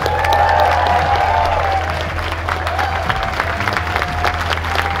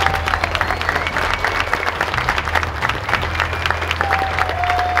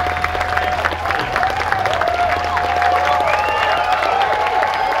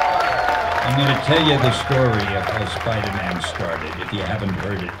 I'm going to tell you the story of how Spider-Man started, if you haven't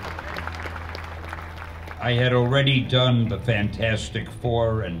heard it. I had already done the Fantastic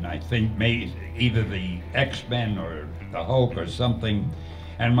Four, and I think either the X-Men or the Hulk or something,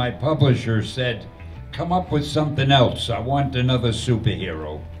 and my publisher said, come up with something else. I want another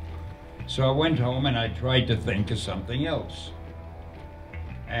superhero. So I went home and I tried to think of something else.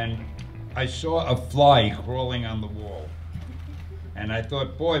 And I saw a fly crawling on the wall. And I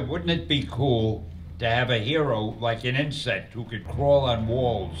thought, boy, wouldn't it be cool to have a hero like an insect who could crawl on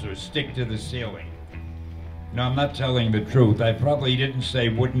walls or stick to the ceiling. No, I'm not telling the truth. I probably didn't say,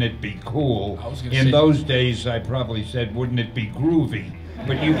 wouldn't it be cool? In those days, I probably said, wouldn't it be groovy?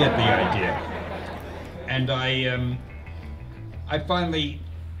 But you get the idea. And I finally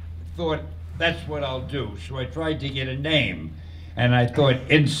thought, that's what I'll do. So I tried to get a name. And I thought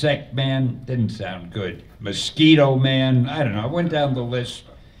Insect Man didn't sound good. Mosquito Man, I don't know. I went down the list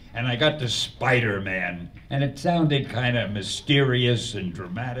and I got to Spider Man. And it sounded kind of mysterious and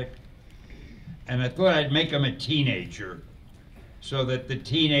dramatic. And I thought I'd make him a teenager so that the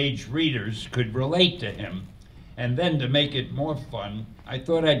teenage readers could relate to him. And then to make it more fun, I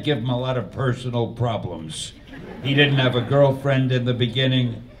thought I'd give him a lot of personal problems. He didn't have a girlfriend in the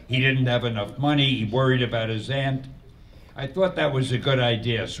beginning. He didn't have enough money. He worried about his aunt. I thought that was a good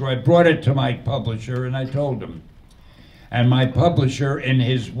idea, so I brought it to my publisher and I told him. And my publisher, in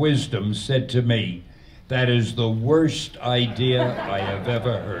his wisdom, said to me, that is the worst idea I have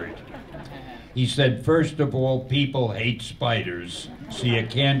ever heard. He said, first of all, people hate spiders, so you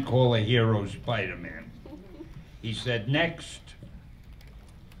can't call a hero Spider-Man. He said, next,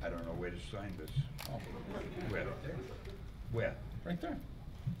 I don't know where to sign this. Oh, where? Where? Right there.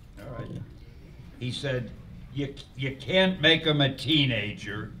 All right. He said, you can't make him a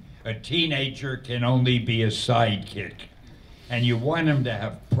teenager. A teenager can only be a sidekick. And you want him to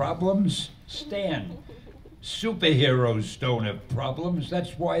have problems? Stan, superheroes don't have problems.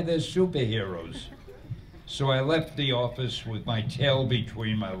 That's why they're superheroes. So I left the office with my tail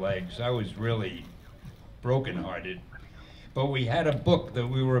between my legs. I was really brokenhearted. But we had a book that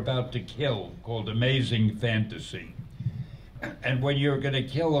we were about to kill called Amazing Fantasy. And when you're going to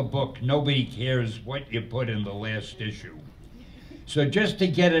kill a book, nobody cares what you put in the last issue. So just to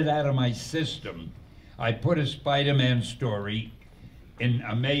get it out of my system, I put a Spider-Man story in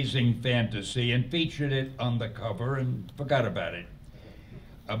Amazing Fantasy and featured it on the cover and forgot about it.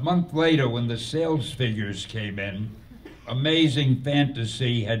 A month later, when the sales figures came in, Amazing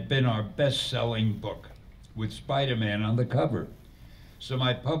Fantasy had been our best-selling book with Spider-Man on the cover. So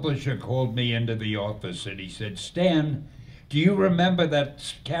my publisher called me into the office and he said, Stan, do you remember that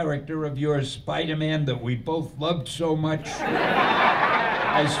character of yours, Spider-Man, that we both loved so much?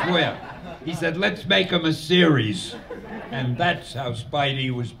 I swear. He said, let's make him a series. And that's how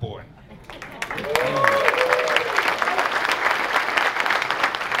Spidey was born.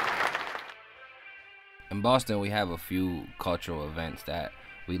 In Boston, we have a few cultural events that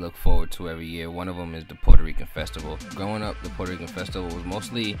we look forward to every year. One of them is the Puerto Rican Festival. Growing up, the Puerto Rican Festival was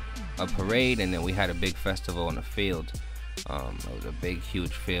mostly a parade, and then we had a big festival in the field. It was a big,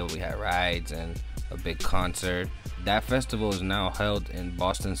 huge field. We had rides and a big concert. That festival is now held in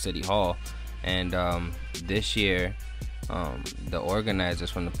Boston City Hall, and this year, the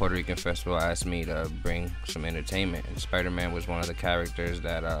organizers from the Puerto Rican Festival asked me to bring some entertainment, and Spider-Man was one of the characters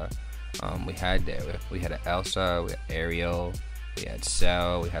that we had there. We had an Elsa, we had Ariel, we had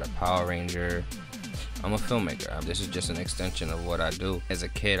Cell, we had a Power Ranger. I'm a filmmaker. This is just an extension of what I do. As a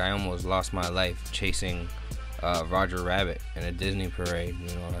kid, I almost lost my life chasing Roger Rabbit in a Disney parade.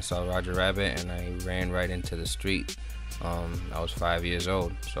 You know, I saw Roger Rabbit and I ran right into the street. I was 5 years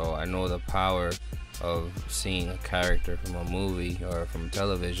old, so I know the power of seeing a character from a movie or from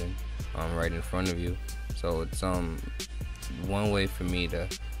television right in front of you. So it's one way for me to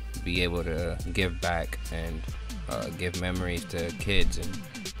be able to give back and give memories to kids. And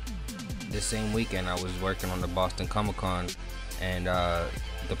this same weekend I was working on the Boston ComiCON and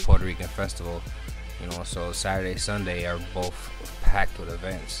the Puerto Rican Festival. You know, so Saturday, Sunday are both packed with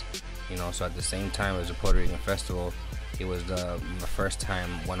events. You know, so at the same time as the Puerto Rican Festival, it was the first time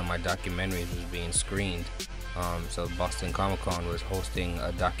one of my documentaries was being screened. So Boston ComiCON was hosting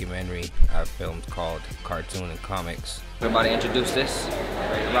a documentary I filmed called Cartoon and Comics. We're about to introduce this.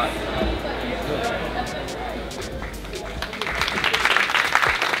 Right about.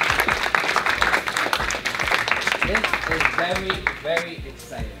 This is very, very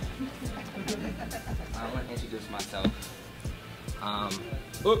exciting. I want to introduce myself.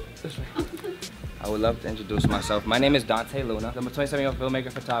 This way. I would love to introduce myself. My name is Dante Luna. I'm a 27-year-old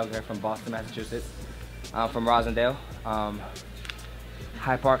filmmaker photographer from Boston, Massachusetts. I'm from Rosendale,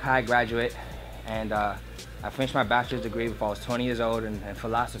 High Park High graduate, and I finished my bachelor's degree before I was 20 years old in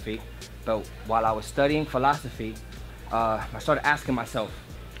philosophy. But while I was studying philosophy, I started asking myself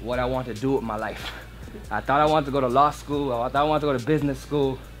what I wanted to do with my life. I thought I wanted to go to law school, I thought I wanted to go to business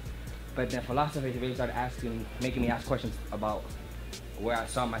school, but then philosophy really started making me ask questions about where I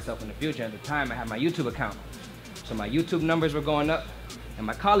saw myself in the future. At the time, I had my YouTube account. So my YouTube numbers were going up, and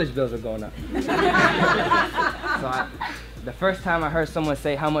my college bills were going up. So the first time I heard someone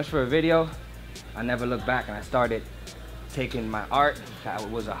say how much for a video, I never looked back, and I started taking my art, that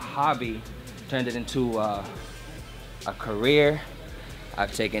was a hobby, turned it into a career.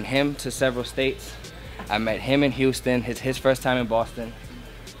 I've taken him to several states. I met him in Houston, his first time in Boston.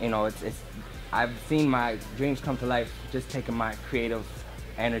 You know, I've seen my dreams come to life just taking my creative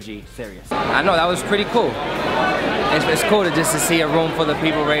energy serious. I know, that was pretty cool. It's cool to see a room full of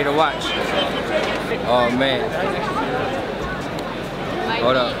people ready to watch. Oh man.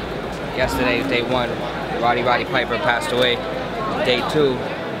 Hold up. Yesterday, day 1, Roddy Piper passed away. Day 2,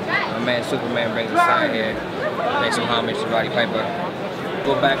 my man Superman brings a sign here. Pay some homage to Roddy Piper.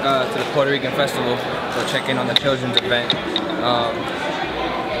 Go back to the Puerto Rican Festival, go check in on the children's event.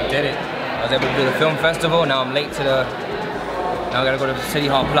 Did it. I was able to do the film festival. Now I'm late to now I gotta go to City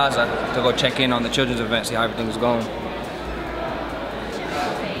Hall Plaza to go check in on the children's event, see how everything is going.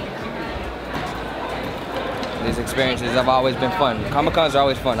 These experiences have always been fun. Comic-Cons are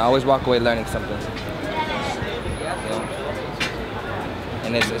always fun. I always walk away learning something. You know?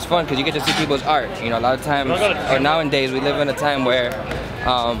 And it's fun because you get to see people's art. You know, a lot of times, or nowadays, we live in a time where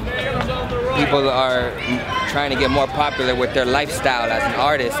people are trying to get more popular with their lifestyle as an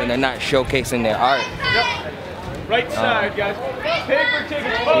artist, and they're not showcasing their art. Right side, guys. Paper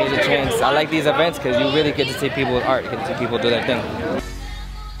tickets. Here's a chance. I like these events because you really get to see people's art. You get to see people do their thing.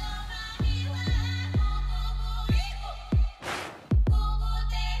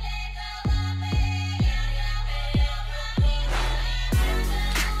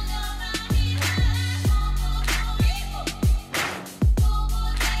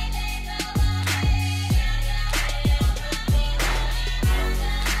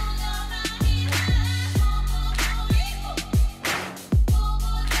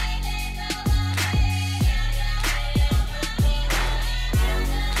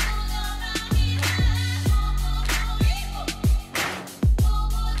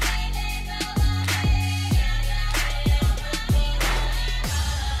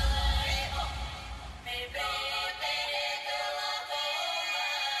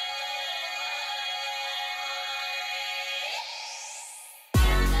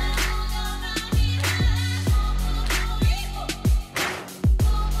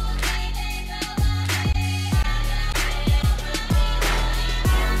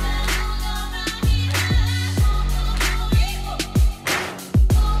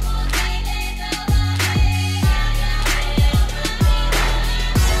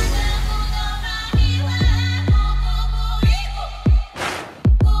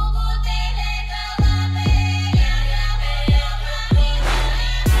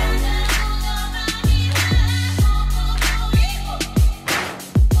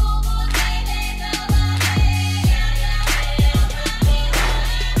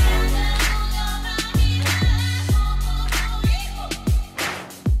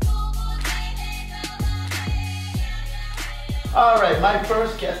 All right, my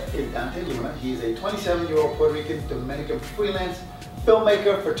first guest is Dante. He's a 27-year-old Puerto Rican Dominican freelance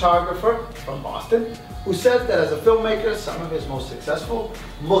filmmaker, photographer from Boston, who says that as a filmmaker, some of his most successful,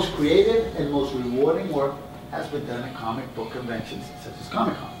 most creative, and most rewarding work has been done at comic book conventions such as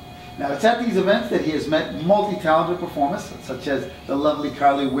ComiCON. Now, it's at these events that he has met multi-talented performers, such as the lovely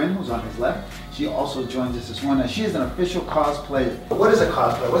Carly Wynn, who's on his left. She also joins us this morning. She is an official cosplayer. What is a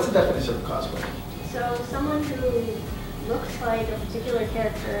cosplayer? What's the definition of a cosplayer? So, someone who looks like a particular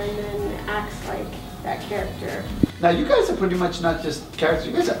character and then acts like that character. Now, you guys are pretty much not just characters,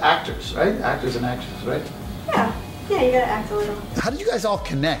 you guys are actors, right? Actors and actresses, right? Yeah, you gotta act a little. How did you guys all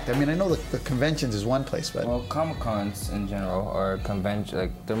connect? I mean, I know the conventions is one place, but... Well, Comic-Cons in general, or convention,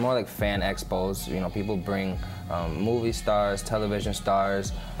 like, they're more like fan expos. You know, people bring movie stars, television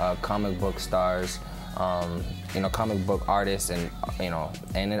stars, comic book stars, you know, comic book artists, and you know,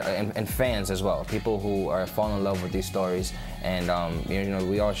 and fans as well. People who are fall in love with these stories, and you know,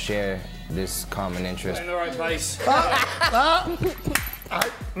 we all share this common interest. In the right place.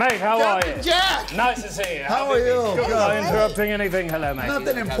 Mate, how are you? Jack! Nice to see you. How are you? Good. Am I interrupting anything? Hello, mate.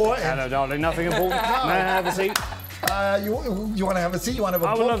 Nothing important. Hello, darling. Nothing important. No. May I have a seat? You want to have a seat? You want to have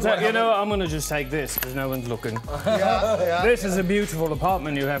a I book? would love to. You know, I'm going to just take this because no one's looking. Yeah. This is a beautiful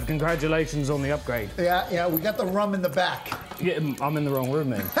apartment you have. Congratulations on the upgrade. Yeah, we got the rum in the back. Yeah, I'm in the wrong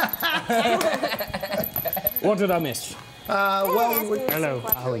room then. What did I miss? Hello.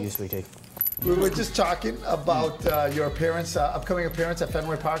 How are you, sweetie? We were just talking about your appearance, upcoming appearance at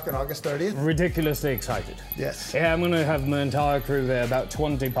Fenway Park on August 30th. Ridiculously excited. Yes. Yeah, I'm going to have my entire crew there, about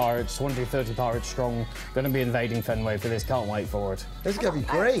 20 pirates, 20, 30 pirates strong. Going to be invading Fenway for this. Can't wait for it. This is going to be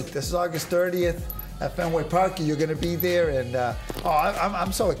great. This is August 30th at Fenway Park. You're going to be there, and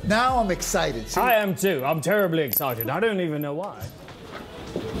I'm so, now I'm excited. See? I am too. I'm terribly excited. I don't even know why.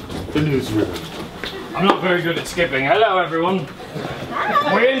 The newsroom. I'm not very good at skipping. Hello, everyone.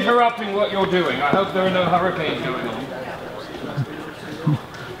 We're interrupting what you're doing. I hope there are no hurricanes going on.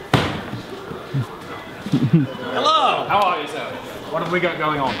 Hello! How are you, sir? What have we got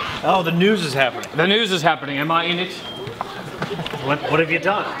going on? Oh, the news is happening. The news is happening. Am I in it? What have you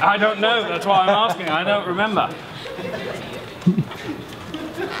done? I don't know. That's why I'm asking. I don't remember.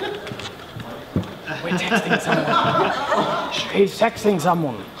 We're texting someone. He's texting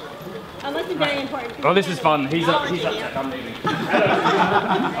someone. Unless it's very important. Oh, this is fun. He's upset. I'm leaving.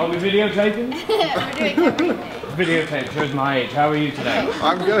 Are we videotaping? We're doing everything. Videotape shows my age. How are you today?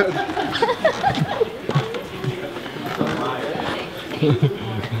 I'm good.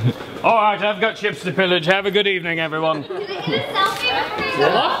 All right, I've got chips to pillage. Have a good evening, everyone. Can I get a selfie before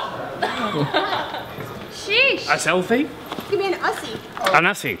you What? Sheesh. A selfie? Give me an ussy. An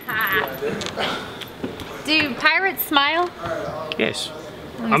ussy? Do pirates smile? Yes.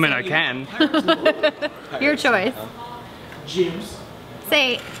 I mean, I can. Your choice. James.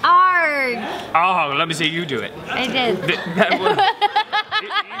 Say, arg. Oh, let me see you do it. I did.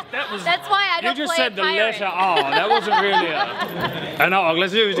 That's why I don't You just play said a the pirate. letter R. That wasn't really an arg.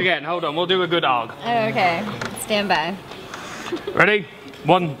 Let's do it again. Hold on. We'll do a good arg. Okay. Stand by. Ready?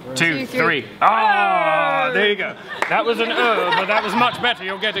 1, 2, 3. Ah, there you go. That was an but that was much better.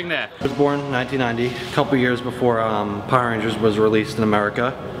 You're getting there. I was born in 1990, a couple years before Power Rangers was released in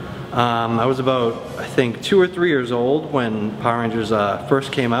America. I was about, I think, 2 or 3 years old when Power Rangers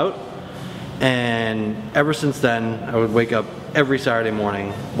first came out. And ever since then, I would wake up every Saturday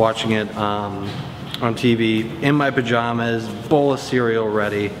morning watching it on TV, in my pajamas, bowl of cereal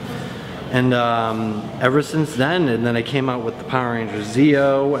ready. And ever since then, and then I came out with the Power Rangers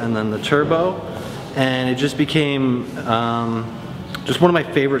Zeo and then the Turbo, and it just became just one of my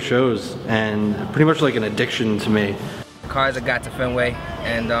favorite shows and pretty much like an addiction to me. Cars that got to Fenway,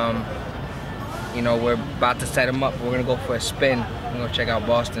 and you know, we're about to set them up. We're gonna go for a spin. We're gonna check out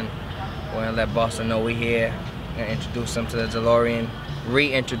Boston. We're gonna let Boston know we're here. We're gonna introduce them to the DeLorean,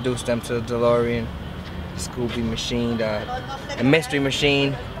 reintroduce them to the DeLorean, the Scooby machine, the Mystery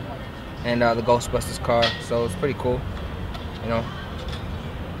Machine, and the Ghostbusters car. So it's pretty cool, you know.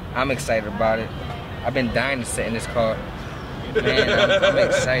 I'm excited about it. I've been dying to sit in this car. Man, I'm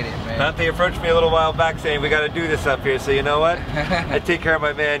excited, man. Dante approached me a little while back saying we got to do this up here, so you know what? I take care of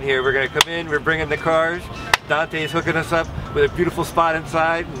my man here. We're going to come in, we're bringing the cars. Dante's hooking us up with a beautiful spot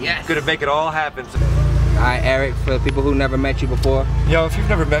inside. Yes. Going to make it all happen. Hi, Eric, for the people who never met you before. Yo, if you've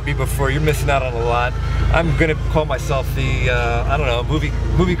never met me before, you're missing out on a lot. I'm gonna call myself the, I don't know,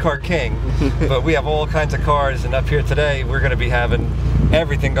 movie car king. But we have all kinds of cars, and up here today, we're gonna be having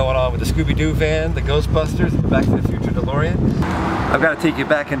everything going on with the Scooby-Doo van, the Ghostbusters, the Back to the Future DeLorean. I've got to take you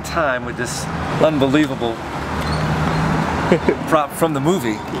back in time with this unbelievable prop from the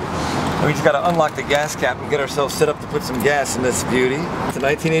movie. And we just got to unlock the gas cap and get ourselves set up to put some gas in this beauty. It's a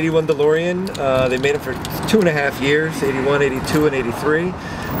 1981 DeLorean. They made it for 2.5 years, 81, 82, and 83.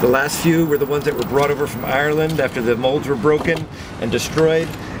 The last few were the ones that were brought over from Ireland after the molds were broken and destroyed.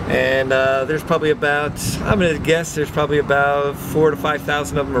 And there's probably about, I'm going to guess, there's probably about 4,000 to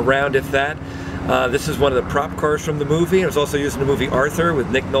 5,000 of them around, if that. This is one of the prop cars from the movie. It was also used in the movie Arthur with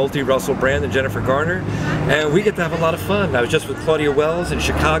Nick Nolte, Russell Brand, and Jennifer Garner. And we get to have a lot of fun. I was just with Claudia Wells in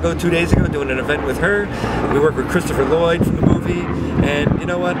Chicago 2 days ago doing an event with her. We work with Christopher Lloyd from the movie. And you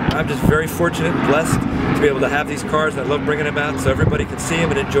know what? I'm just very fortunate and blessed to be able to have these cars. I love bringing them out so everybody can see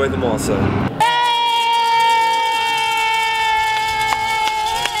them and enjoy them also.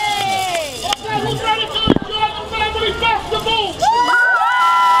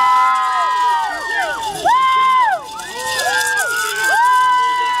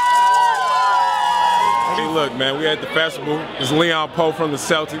 Look, man, we at the festival. It's Leon Poe from the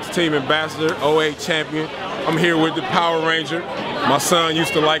Celtics, team ambassador, 08 champion. I'm here with the Power Ranger. My son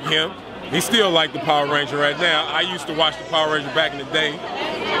used to like him. He still like the Power Ranger right now. I used to watch the Power Ranger back in the day.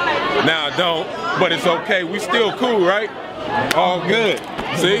 Now I don't, but it's okay. We still cool, right? All good.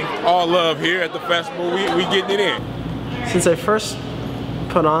 See, all love here at the festival. We getting it in. Since I first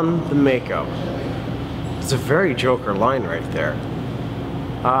put on the makeup, it's a very Joker line right there.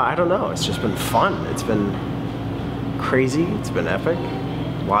 I don't know, it's just been fun. It's been crazy, it's been epic.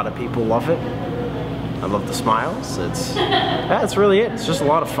 A lot of people love it. I love the smiles. That's really it. It's just a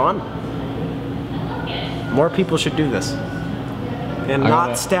lot of fun. More people should do this. And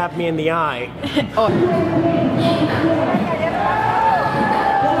not stab me in the eye.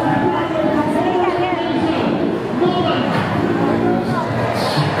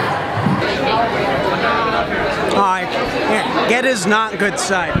 Alright, get his not good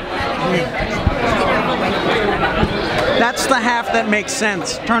side. That's the half that makes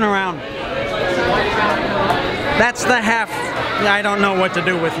sense. Turn around. That's the half I don't know what to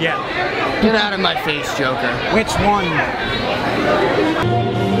do with yet. Get out of my face, Joker. Which one?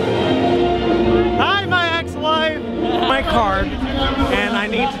 Hi, my ex-wife. My card, and I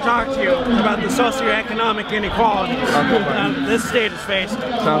need to talk to you about the socioeconomic inequality this state has faced.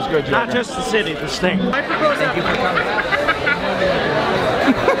 Sounds good, Joker. Not just the city, the state. Thank you for coming.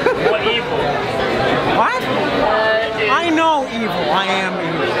 What evil? What? I know evil. I am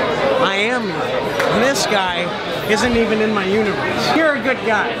evil. I am evil. And this guy isn't even in my universe. You're a good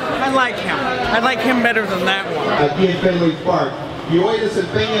guy. I like him. I like him better than that one. Aquí en Fenway Park. Y hoy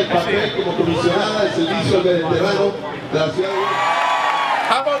desempeña el papel como comisionada de servicio del veterano de la ciudad de...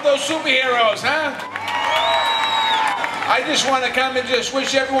 How about those superheroes, huh? I just want to come and just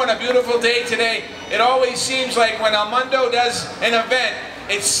wish everyone a beautiful day today. It always seems like when Mundo does an event,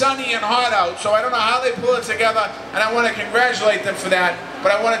 it's sunny and hot out, so I don't know how they pull it together, and I want to congratulate them for that.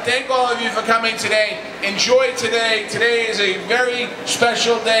 But I want to thank all of you for coming today. Enjoy today. Today is a very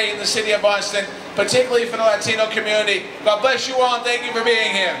special day in the city of Boston, particularly for the Latino community. God bless you all, and thank you for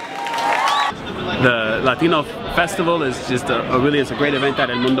being here. The Latino Festival is just it's a great event that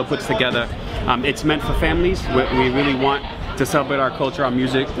El Mundo puts together. It's meant for families. We really want to celebrate our culture, our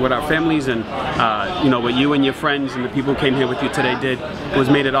music with our families, and you know, what you and your friends and the people who came here with you today did was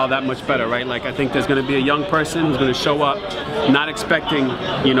made it all that much better, right? Like, I think there's going to be a young person who's going to show up not expecting,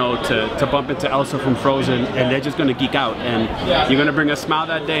 you know, to bump into Elsa from Frozen, and they're just going to geek out, and you're going to bring a smile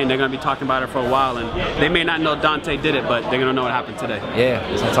that day, and they're going to be talking about it for a while, and they may not know Dante did it, but they're going to know what happened today. Yeah,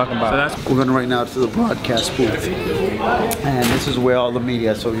 that's what I'm talking about. We're going right now to the broadcast booth, and this is where all the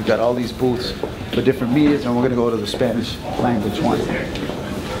media, so we've got all these booths for different medias, and we're going to go to the Spanish language one.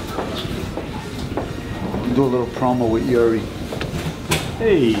 Do a little promo with Yuri.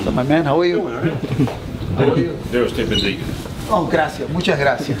 Hey. So my man, how are you? How are you? Dios te bendiga. Oh, gracias. Muchas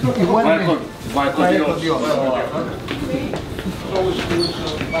gracias. Igualmente. Vaya con Dios.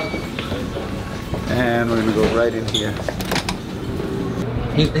 And we're going to go right in here.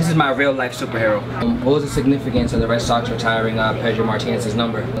 This is my real life superhero. What was the significance of the Red Sox retiring Pedro Martinez's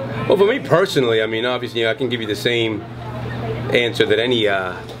number? Well, for me personally, I mean, obviously, I can give you the same answer that any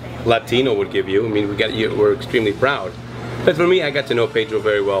Latino would give you. I mean, we're extremely proud. But for me, I got to know Pedro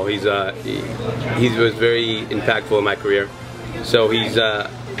very well. He was very impactful in my career. So he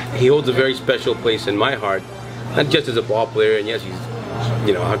holds a very special place in my heart, not just as a ball player, and yes, he's,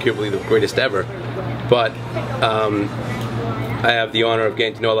 you know, arguably the greatest ever, but I have the honor of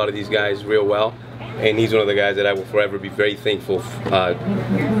getting to know a lot of these guys real well, and he's one of the guys that I will forever be very thankful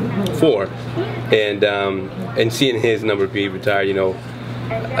for. And seeing his number be retired, you know,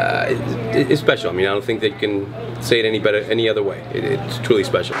 it's special. I mean, I don't think that you can say it any other way. It's truly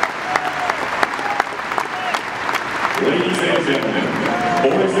special. Ladies and gentlemen,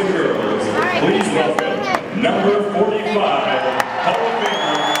 boys and girls, Please welcome number 45, Hall of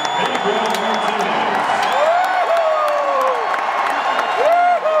Famer,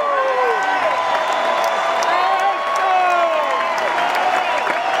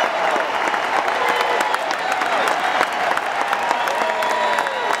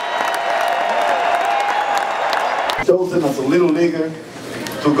 chosen as a little leaguer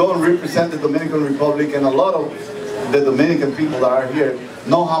to go and represent the Dominican Republic, and a lot of the Dominican people that are here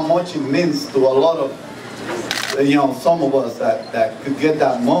know how much it means to a lot of, you know, some of us that could get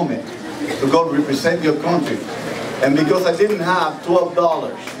that moment to go represent your country. And because I didn't have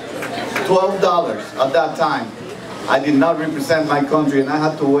 $12 at that time, I did not represent my country, and I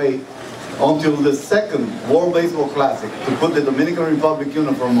had to wait until the second World Baseball Classic to put the Dominican Republic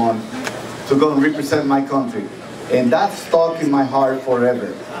uniform on to go and represent my country. And that stuck in my heart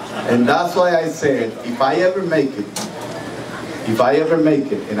forever. And that's why I said, if I ever make it,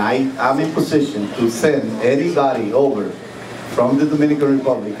 and I'm in position to send anybody over from the Dominican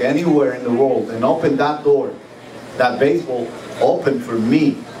Republic, anywhere in the world, and open that door, that baseball opened for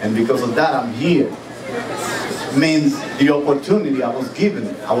me, and because of that I'm here, means the opportunity I was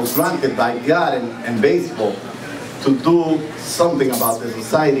given, I was granted by God and baseball to do something about the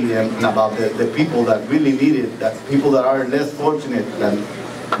society and about the people that really need it, that people that are less fortunate than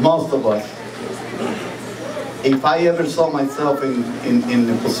most of us. If I ever saw myself in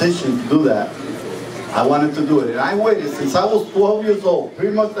the position to do that, I wanted to do it. And I waited since I was 12 years old,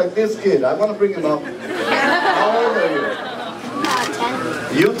 pretty much like this kid. I want to bring him up. How old are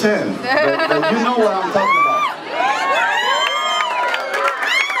you? You're 10, but you know what I'm talking about.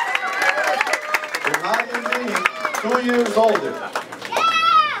 Imagine me 2 years older.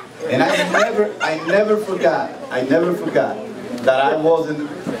 And I never forgot that I wasn't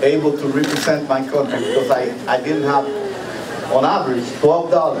able to represent my country because I didn't have, on average,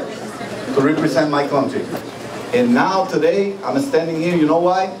 $12 to represent my country. And now today, I'm standing here, you know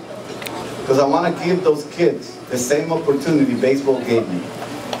why? Because I want to give those kids the same opportunity baseball gave me,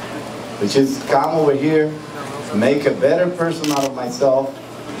 which is come over here, make a better person out of myself,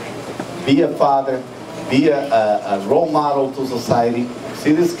 be a father, be a role model to society.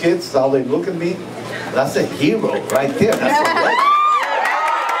 See these kids, how they look at me? That's a hero right there. That's a legend.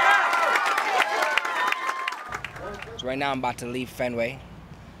 So right now I'm about to leave Fenway.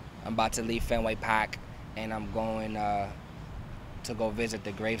 I'm about to leave Fenway Park, and I'm going to go visit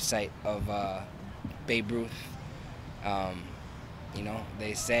the gravesite of Babe Ruth. You know,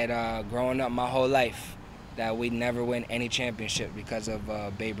 they said growing up my whole life that we'd never win any championship because of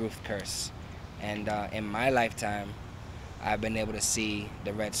Babe Ruth curse. And in my lifetime, I've been able to see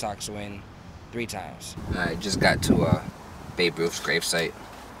the Red Sox win 3 times. I just got to Babe Ruth's gravesite.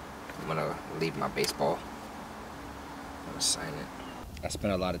 I'm gonna leave my baseball. I'm gonna sign it. I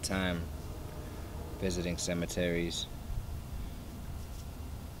spent a lot of time visiting cemeteries,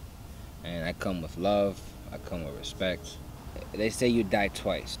 and I come with love, I come with respect. They say you die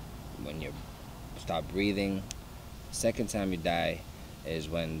twice. When you stop breathing, the second time you die is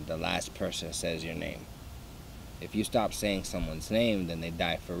when the last person says your name. If you stop saying someone's name, then they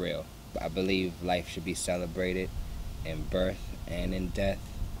die for real. I believe life should be celebrated in birth and in death.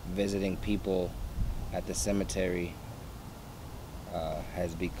 Visiting people at the cemetery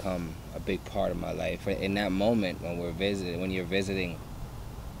has become a big part of my life. In that moment when you're visiting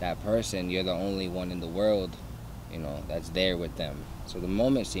that person, you're the only one in the world, you know, that's there with them. So the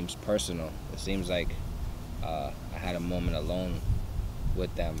moment seems personal. It seems like I had a moment alone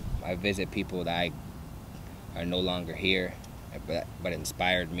with them. I visit people that are no longer here, but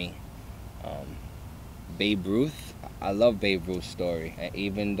inspired me. Babe Ruth, I love Babe Ruth's story.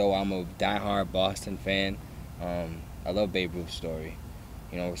 Even though I'm a diehard Boston fan, I love Babe Ruth's story.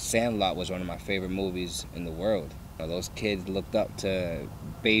 You know, Sandlot was one of my favorite movies in the world. You know, those kids looked up to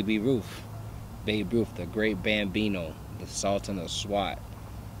Baby Ruth. Babe Ruth, the great Bambino, the Sultan of SWAT,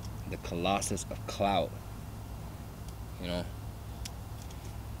 the Colossus of Clout. You know,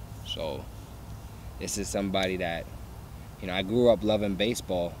 so this is somebody that, you know, I grew up loving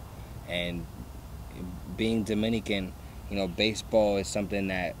baseball, and being Dominican, you know, baseball is something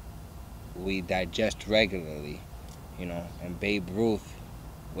that we digest regularly, you know, and Babe Ruth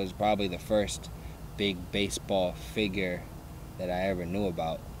was probably the first big baseball figure that I ever knew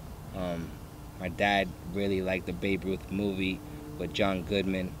about. My dad really liked the Babe Ruth movie with John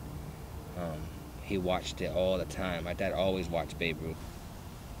Goodman. He watched it all the time. My dad always watched Babe Ruth.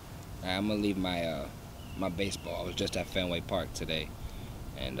 I'm gonna leave my my baseball. I was just at Fenway Park today,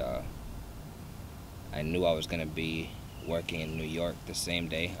 and I knew I was gonna be working in New York the same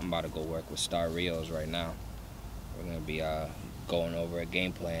day. I'm about to go work with Star Rios right now. We're gonna be going over a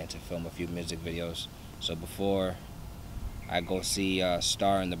game plan to film a few music videos. So before I go see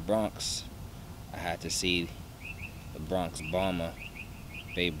Star in the Bronx, I had to see the Bronx Bomber,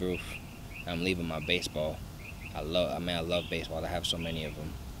 Babe Ruth. I'm leaving my baseball. I love baseball. I have so many of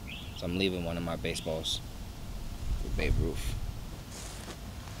them. So I'm leaving one of my baseballs with Babe Ruth.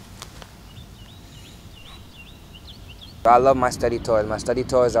 I love my study tours. My study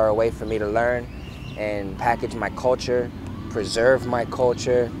tours are a way for me to learn and package my culture, preserve my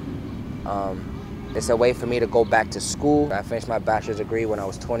culture. It's a way for me to go back to school. I finished my bachelor's degree when I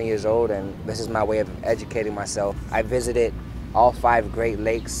was 20 years old, and this is my way of educating myself. I visited all 5 Great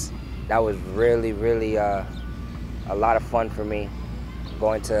Lakes. That was really, really a lot of fun for me.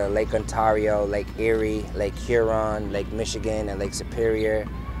 Going to Lake Ontario, Lake Erie, Lake Huron, Lake Michigan, and Lake Superior.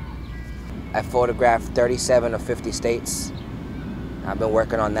 I photographed 37 of 50 states. I've been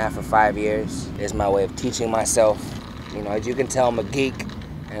working on that for 5 years. It's my way of teaching myself. You know, as you can tell, I'm a geek,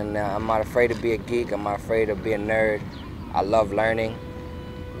 and I'm not afraid to be a geek. I'm not afraid to be a nerd. I love learning.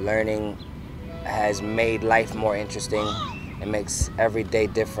 Learning has made life more interesting. It makes every day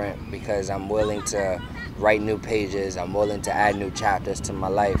different because I'm willing to write new pages. I'm willing to add new chapters to my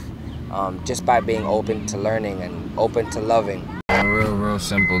life just by being open to learning and open to loving. I'm a real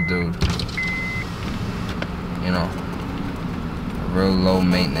simple dude. You know, real low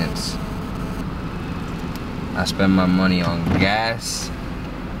maintenance. I spend my money on gas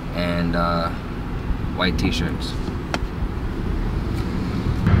and white t-shirts.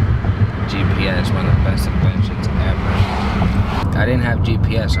 GPS, one of the best inventions ever. I didn't have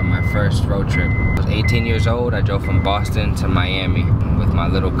GPS on my first road trip. I was 18 years old. I drove from Boston to Miami with my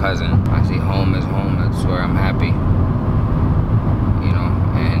little cousin. I see home is home. That's where I'm happy. You know,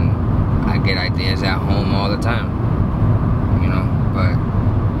 and I get ideas at home all the time. You know,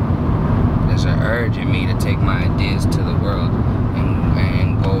 but there's an urge in me to take my ideas to the world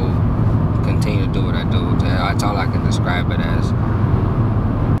and go continue to do what I do. That's all I can describe it as.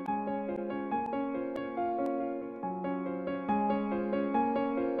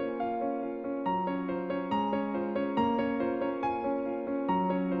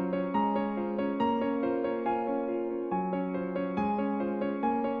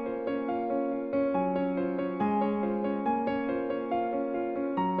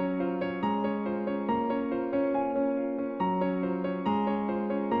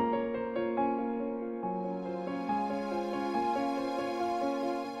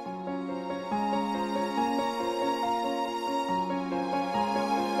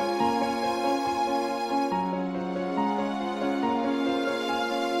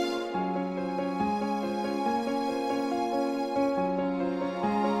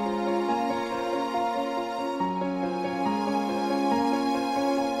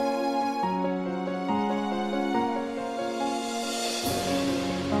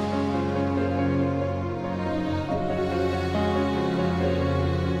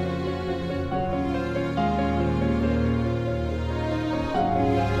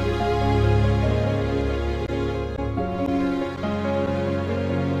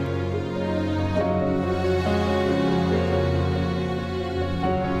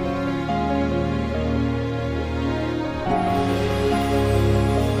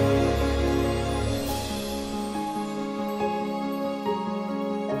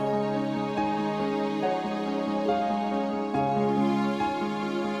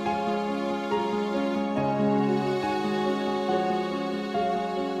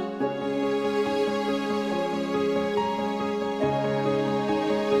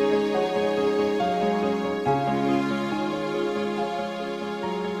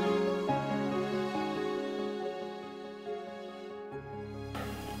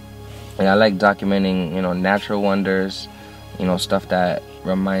 And I like documenting, you know, natural wonders, you know, stuff that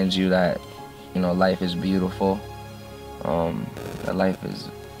reminds you that, you know, life is beautiful, that life is,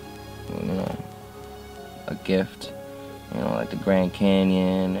 you know, a gift, you know, like the Grand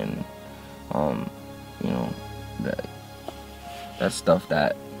Canyon and, you know, that stuff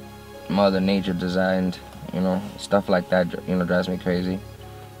that Mother Nature designed, you know, stuff like that, you know, drives me crazy.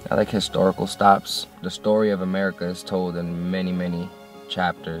 I like historical stops. The story of America is told in many, many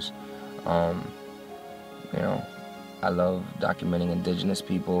chapters. You know, I love documenting indigenous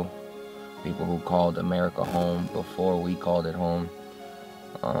people, people who called America home before we called it home.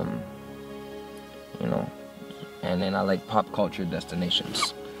 You know, and then I like pop culture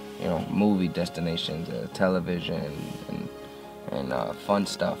destinations, you know, movie destinations, television, and fun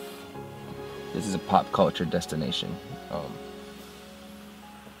stuff. This is a pop culture destination,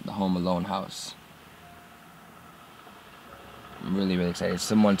 the Home Alone house. I'm really, really excited. It's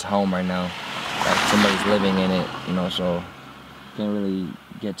someone's home right now. Like somebody's living in it, you know, so can't really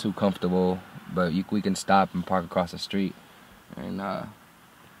get too comfortable, but we can stop and park across the street and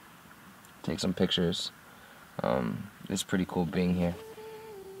take some pictures. It's pretty cool being here.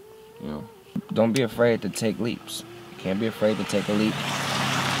 You know, don't be afraid to take leaps. You can't be afraid to take a leap.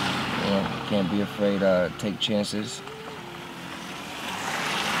 You know, you can't be afraid to take chances.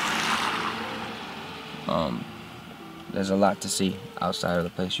 There's a lot to see outside of the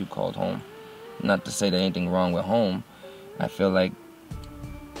place you called home. Not to say that anything wrong with home. I feel like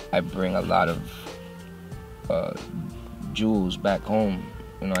I bring a lot of jewels back home.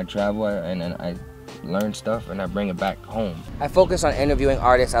 You know, I travel and then I learn stuff and I bring it back home. I focus on interviewing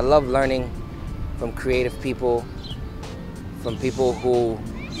artists. I love learning from creative people, from people who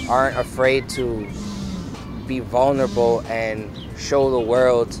aren't afraid to be vulnerable and show the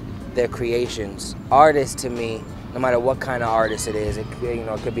world their creations. Artists, to me, no matter what kind of artist it is, it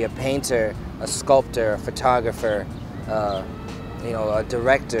could be a painter, a sculptor, a photographer, a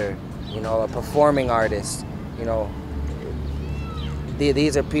director, a performing artist.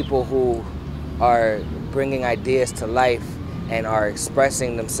 These are people who are bringing ideas to life and are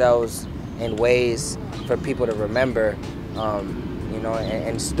expressing themselves in ways for people to remember.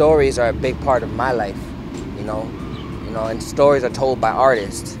 And stories are a big part of my life. And stories are told by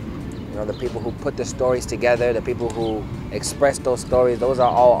artists. The people who put the stories together, the people who express those stories, those are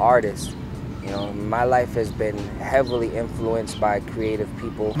all artists. My life has been heavily influenced by creative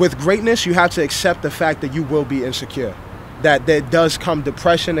people. With greatness, you have to accept the fact that you will be insecure. That there does come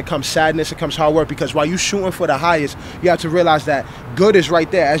depression, it comes sadness, it comes hard work, because while you're shooting for the highest, you have to realize that good is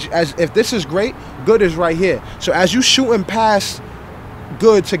right there. As if this is great, good is right here. So as you shooting past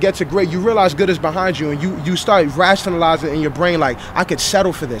good to get to great, you realize good is behind you, and you start rationalizing in your brain like, I could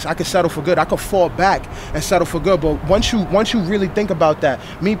settle for this, I could settle for good, I could fall back and settle for good. But once you really think about that,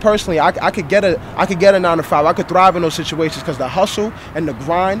 me personally, I could get a 9 to 5, I could thrive in those situations, because the hustle and the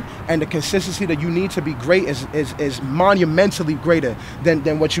grind and the consistency that you need to be great is monumentally greater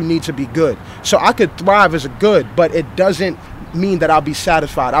than what you need to be good. So I could thrive as a good, but it doesn't mean that I'll be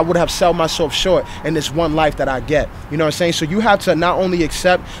satisfied. I would have sold myself short in this one life that I get. You know what I'm saying? So you have to not only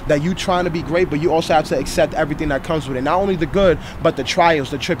accept that you're trying to be great, but you also have to accept everything that comes with it. Not only the good, but the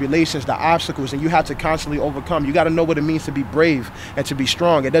trials, the tribulations, the obstacles, and you have to constantly overcome. You got to know what it means to be brave and to be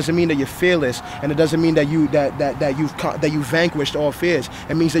strong. It doesn't mean that you're fearless, and it doesn't mean that you vanquished all fears.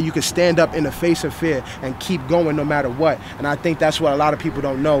 It means that you can stand up in the face of fear and keep going no matter what. And I think that's what a lot of people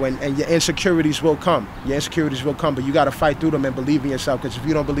don't know. And your insecurities will come. Your insecurities will come, but you got to fight through them and believe in yourself, because if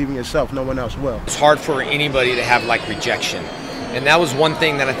you don't believe in yourself, no one else will. It's hard for anybody to have like rejection, and that was one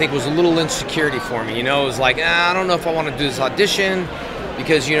thing that I think was a little insecurity for me. It was like, I don't know if I want to do this audition,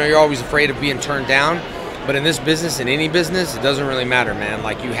 because you're always afraid of being turned down. But in this business, in any business, it doesn't really matter, man.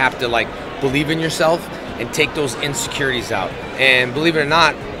 Like, you have to like believe in yourself and take those insecurities out. And believe it or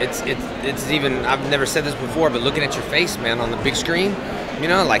not, it's even, I've never said this before, but looking at your face, man, on the big screen,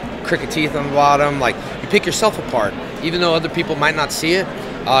 like crooked teeth on the bottom, like you pick yourself apart, even though other people might not see it.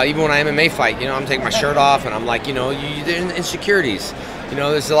 Even when I MMA fight, I'm taking my shirt off and I'm like, there's insecurities.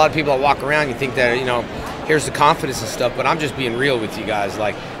 There's a lot of people that walk around, you think that, here's the confidence and stuff, but I'm just being real with you guys.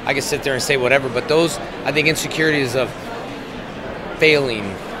 Like, I can sit there and say whatever, but those, I think, insecurities of failing,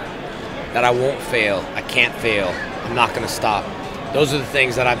 that I won't fail, I can't fail, I'm not going to stop. Those are the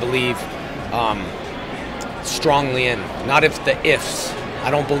things that I believe strongly in. Not if the ifs. I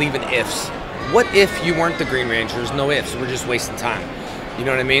don't believe in ifs. What if you weren't the Green Ranger? There's no ifs. We're just wasting time. You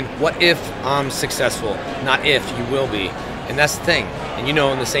know what I mean? What if I'm successful? Not if, you will be. And that's the thing. And in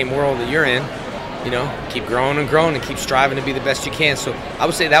the same world that you're in, keep growing and growing and keep striving to be the best you can. So I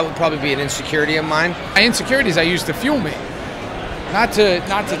would say that would probably be an insecurity of mine. My insecurities I use to fuel me, not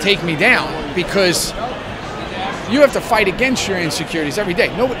to take me down, because you have to fight against your insecurities every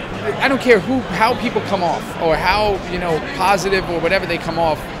day. No, I don't care how people come off, or how positive or whatever they come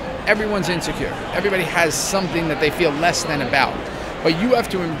off. Everyone's insecure. Everybody has something that they feel less than about. But you have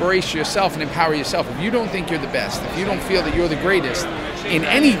to embrace yourself and empower yourself. If you don't think you're the best, if you don't feel that you're the greatest in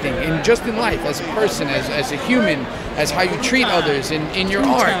anything, just in life, as a person, as a human, as how you treat others, in your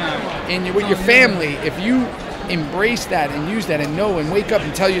art, with your family, if you embrace that and use that and know and wake up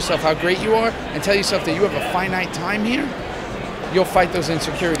and tell yourself how great you are and tell yourself that you have a finite time here, you'll fight those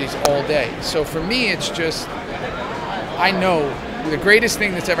insecurities all day. So for me, it's just, I know the greatest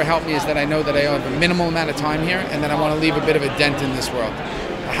thing that's ever helped me is that I know that I have a minimal amount of time here, and that I want to leave a bit of a dent in this world.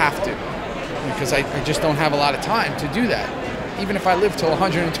 I have to, because I just don't have a lot of time to do that. Even if I live till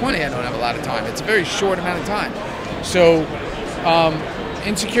 120, I don't have a lot of time. It's a very short amount of time. So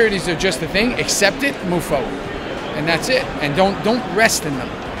insecurities are just a thing. Accept it, move forward, and that's it. And don't rest in them.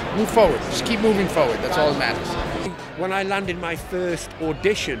 Move forward. Just keep moving forward. That's all that matters. when I landed my first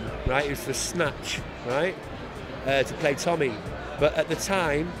audition, right, it was for Snatch, right, to play Tommy. But at the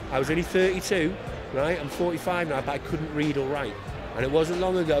time, I was only 32, right, I'm 45 now, but I couldn't read or write. And it wasn't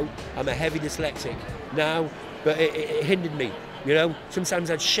long ago, I'm a heavy dyslexic now, but it hindered me, you know.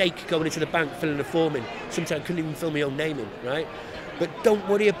 Sometimes I'd shake going into the bank, filling a form in. Sometimes I couldn't even fill my own name in, right? But don't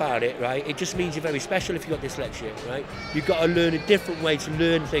worry about it, right? It just means you're very special if you've got dyslexia, right? You've got to learn a different way to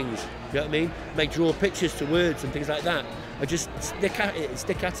learn things, you know what I mean? Make draw pictures to words and things like that. Or just stick at it and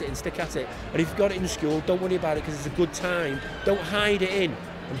stick at it and stick at it. And if you've got it in school, don't worry about it because it's a good time. Don't hide it in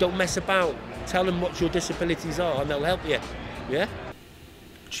and don't mess about. Tell them what your disabilities are and they'll help you, yeah?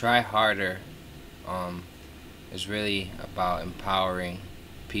 Try Harder is really about empowering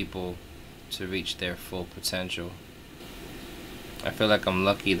people to reach their full potential. I feel like I'm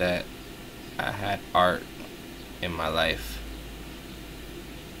lucky that I had art in my life.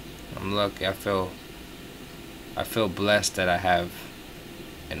 I'm lucky. I feel blessed that I have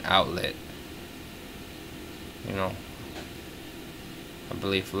an outlet. You know, I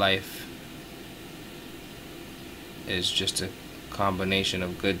believe life is just a combination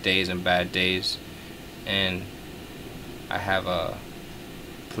of good days and bad days, and I have a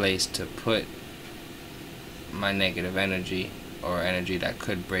place to put my negative energy, or energy that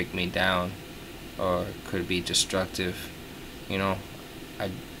could break me down or could be destructive. You know,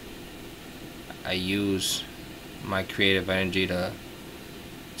 I use my creative energy to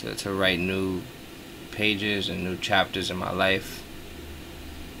write new pages and new chapters in my life.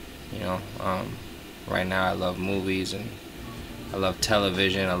 You know, right now I love movies and I love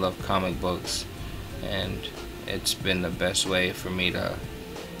television, I love comic books, and it's been the best way for me to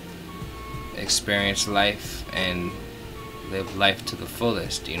experience life and live life to the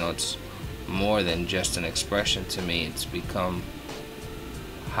fullest. You know, it's more than just an expression to me. It's become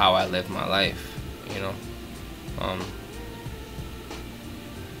how I live my life, you know.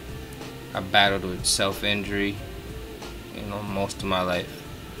 I battled with self-injury, you know, most of my life,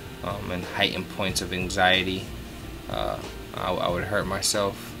 and heightened points of anxiety. I would hurt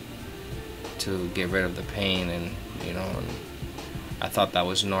myself to get rid of the pain, and you know, and I thought that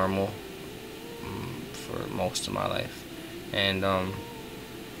was normal for most of my life. And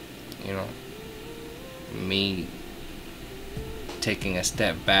you know, me taking a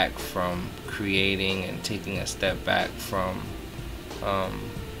step back from creating and taking a step back from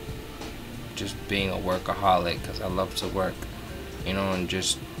just being a workaholic, because I love to work, you know, and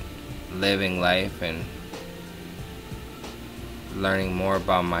just living life and learning more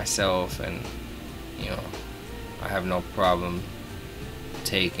about myself. And you know, I have no problem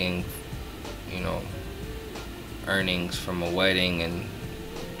taking, you know, earnings from a wedding and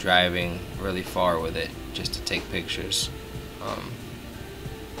driving really far with it just to take pictures.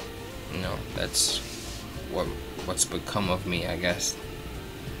 You know, that's what's become of me, I guess.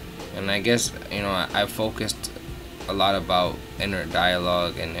 And I guess, you know, I focused a lot about inner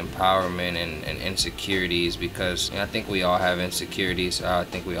dialogue and empowerment and insecurities, because you know, I think we all have insecurities. I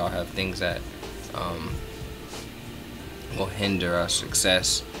think we all have things that will hinder our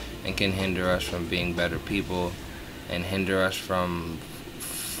success and can hinder us from being better people and hinder us from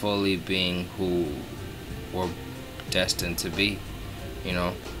fully being who we're destined to be. You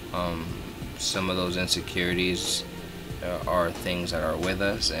know, some of those insecurities are things that are with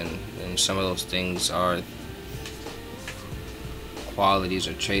us, and some of those things are qualities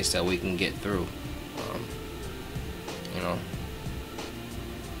or traits that we can get through. You know,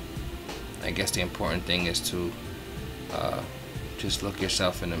 I guess the important thing is to just look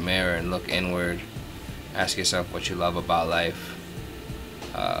yourself in the mirror and look inward. Ask yourself what you love about life.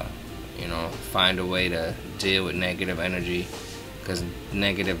 You know, find a way to deal with negative energy, because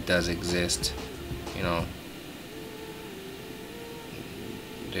negative does exist. You know,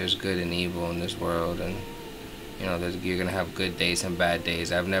 there's good and evil in this world, and you know, you're gonna have good days and bad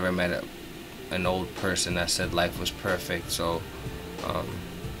days. I've never met an old person that said life was perfect, so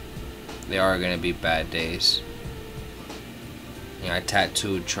there are gonna be bad days. You know, I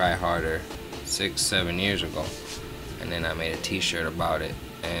tattooed Try Harder 6-7 years ago, and then I made a t-shirt about it,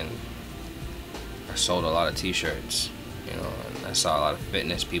 and I sold a lot of t-shirts, you know, and I saw a lot of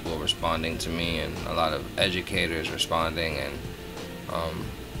fitness people responding to me and a lot of educators responding, and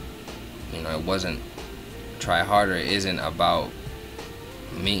you know, it wasn't, Try Harder isn't about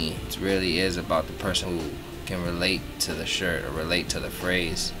me. It really is about the person who can relate to the shirt or relate to the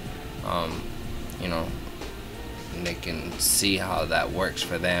phrase. You know, and they can see how that works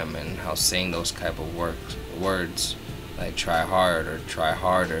for them, and how saying those type of words like try hard or try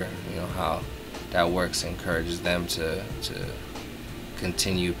harder, you know, how that works, encourages them to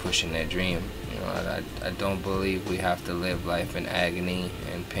continue pushing their dream, you I don't believe we have to live life in agony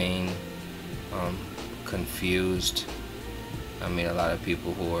and pain, confused. I mean, a lot of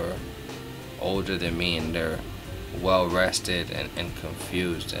people who are older than me and they're well rested and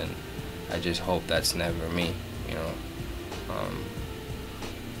confused, and I just hope that's never me, you know.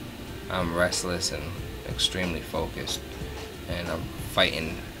 I'm restless and extremely focused, and I'm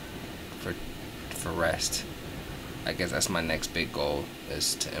fighting for rest. I guess that's my next big goal,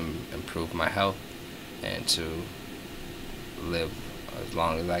 is to improve my health and to live as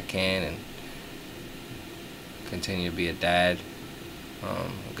long as I can and continue to be a dad,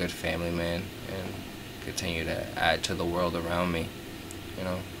 a good family man, and continue to add to the world around me. You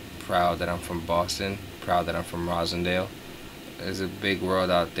know, proud that I'm from Boston, proud that I'm from Rosendale. There's a big world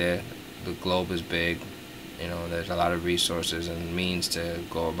out there. The globe is big. You know, there's a lot of resources and means to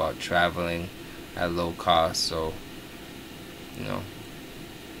go about traveling at low cost. So, you know,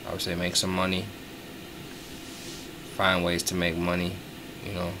 I would say make some money, find ways to make money,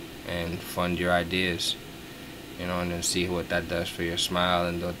 you know, and fund your ideas, you know, and then see what that does for your smile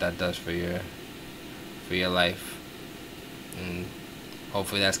and what that does for your life. And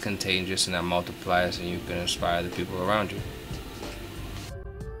hopefully that's contagious and that multiplies and you can inspire the people around you.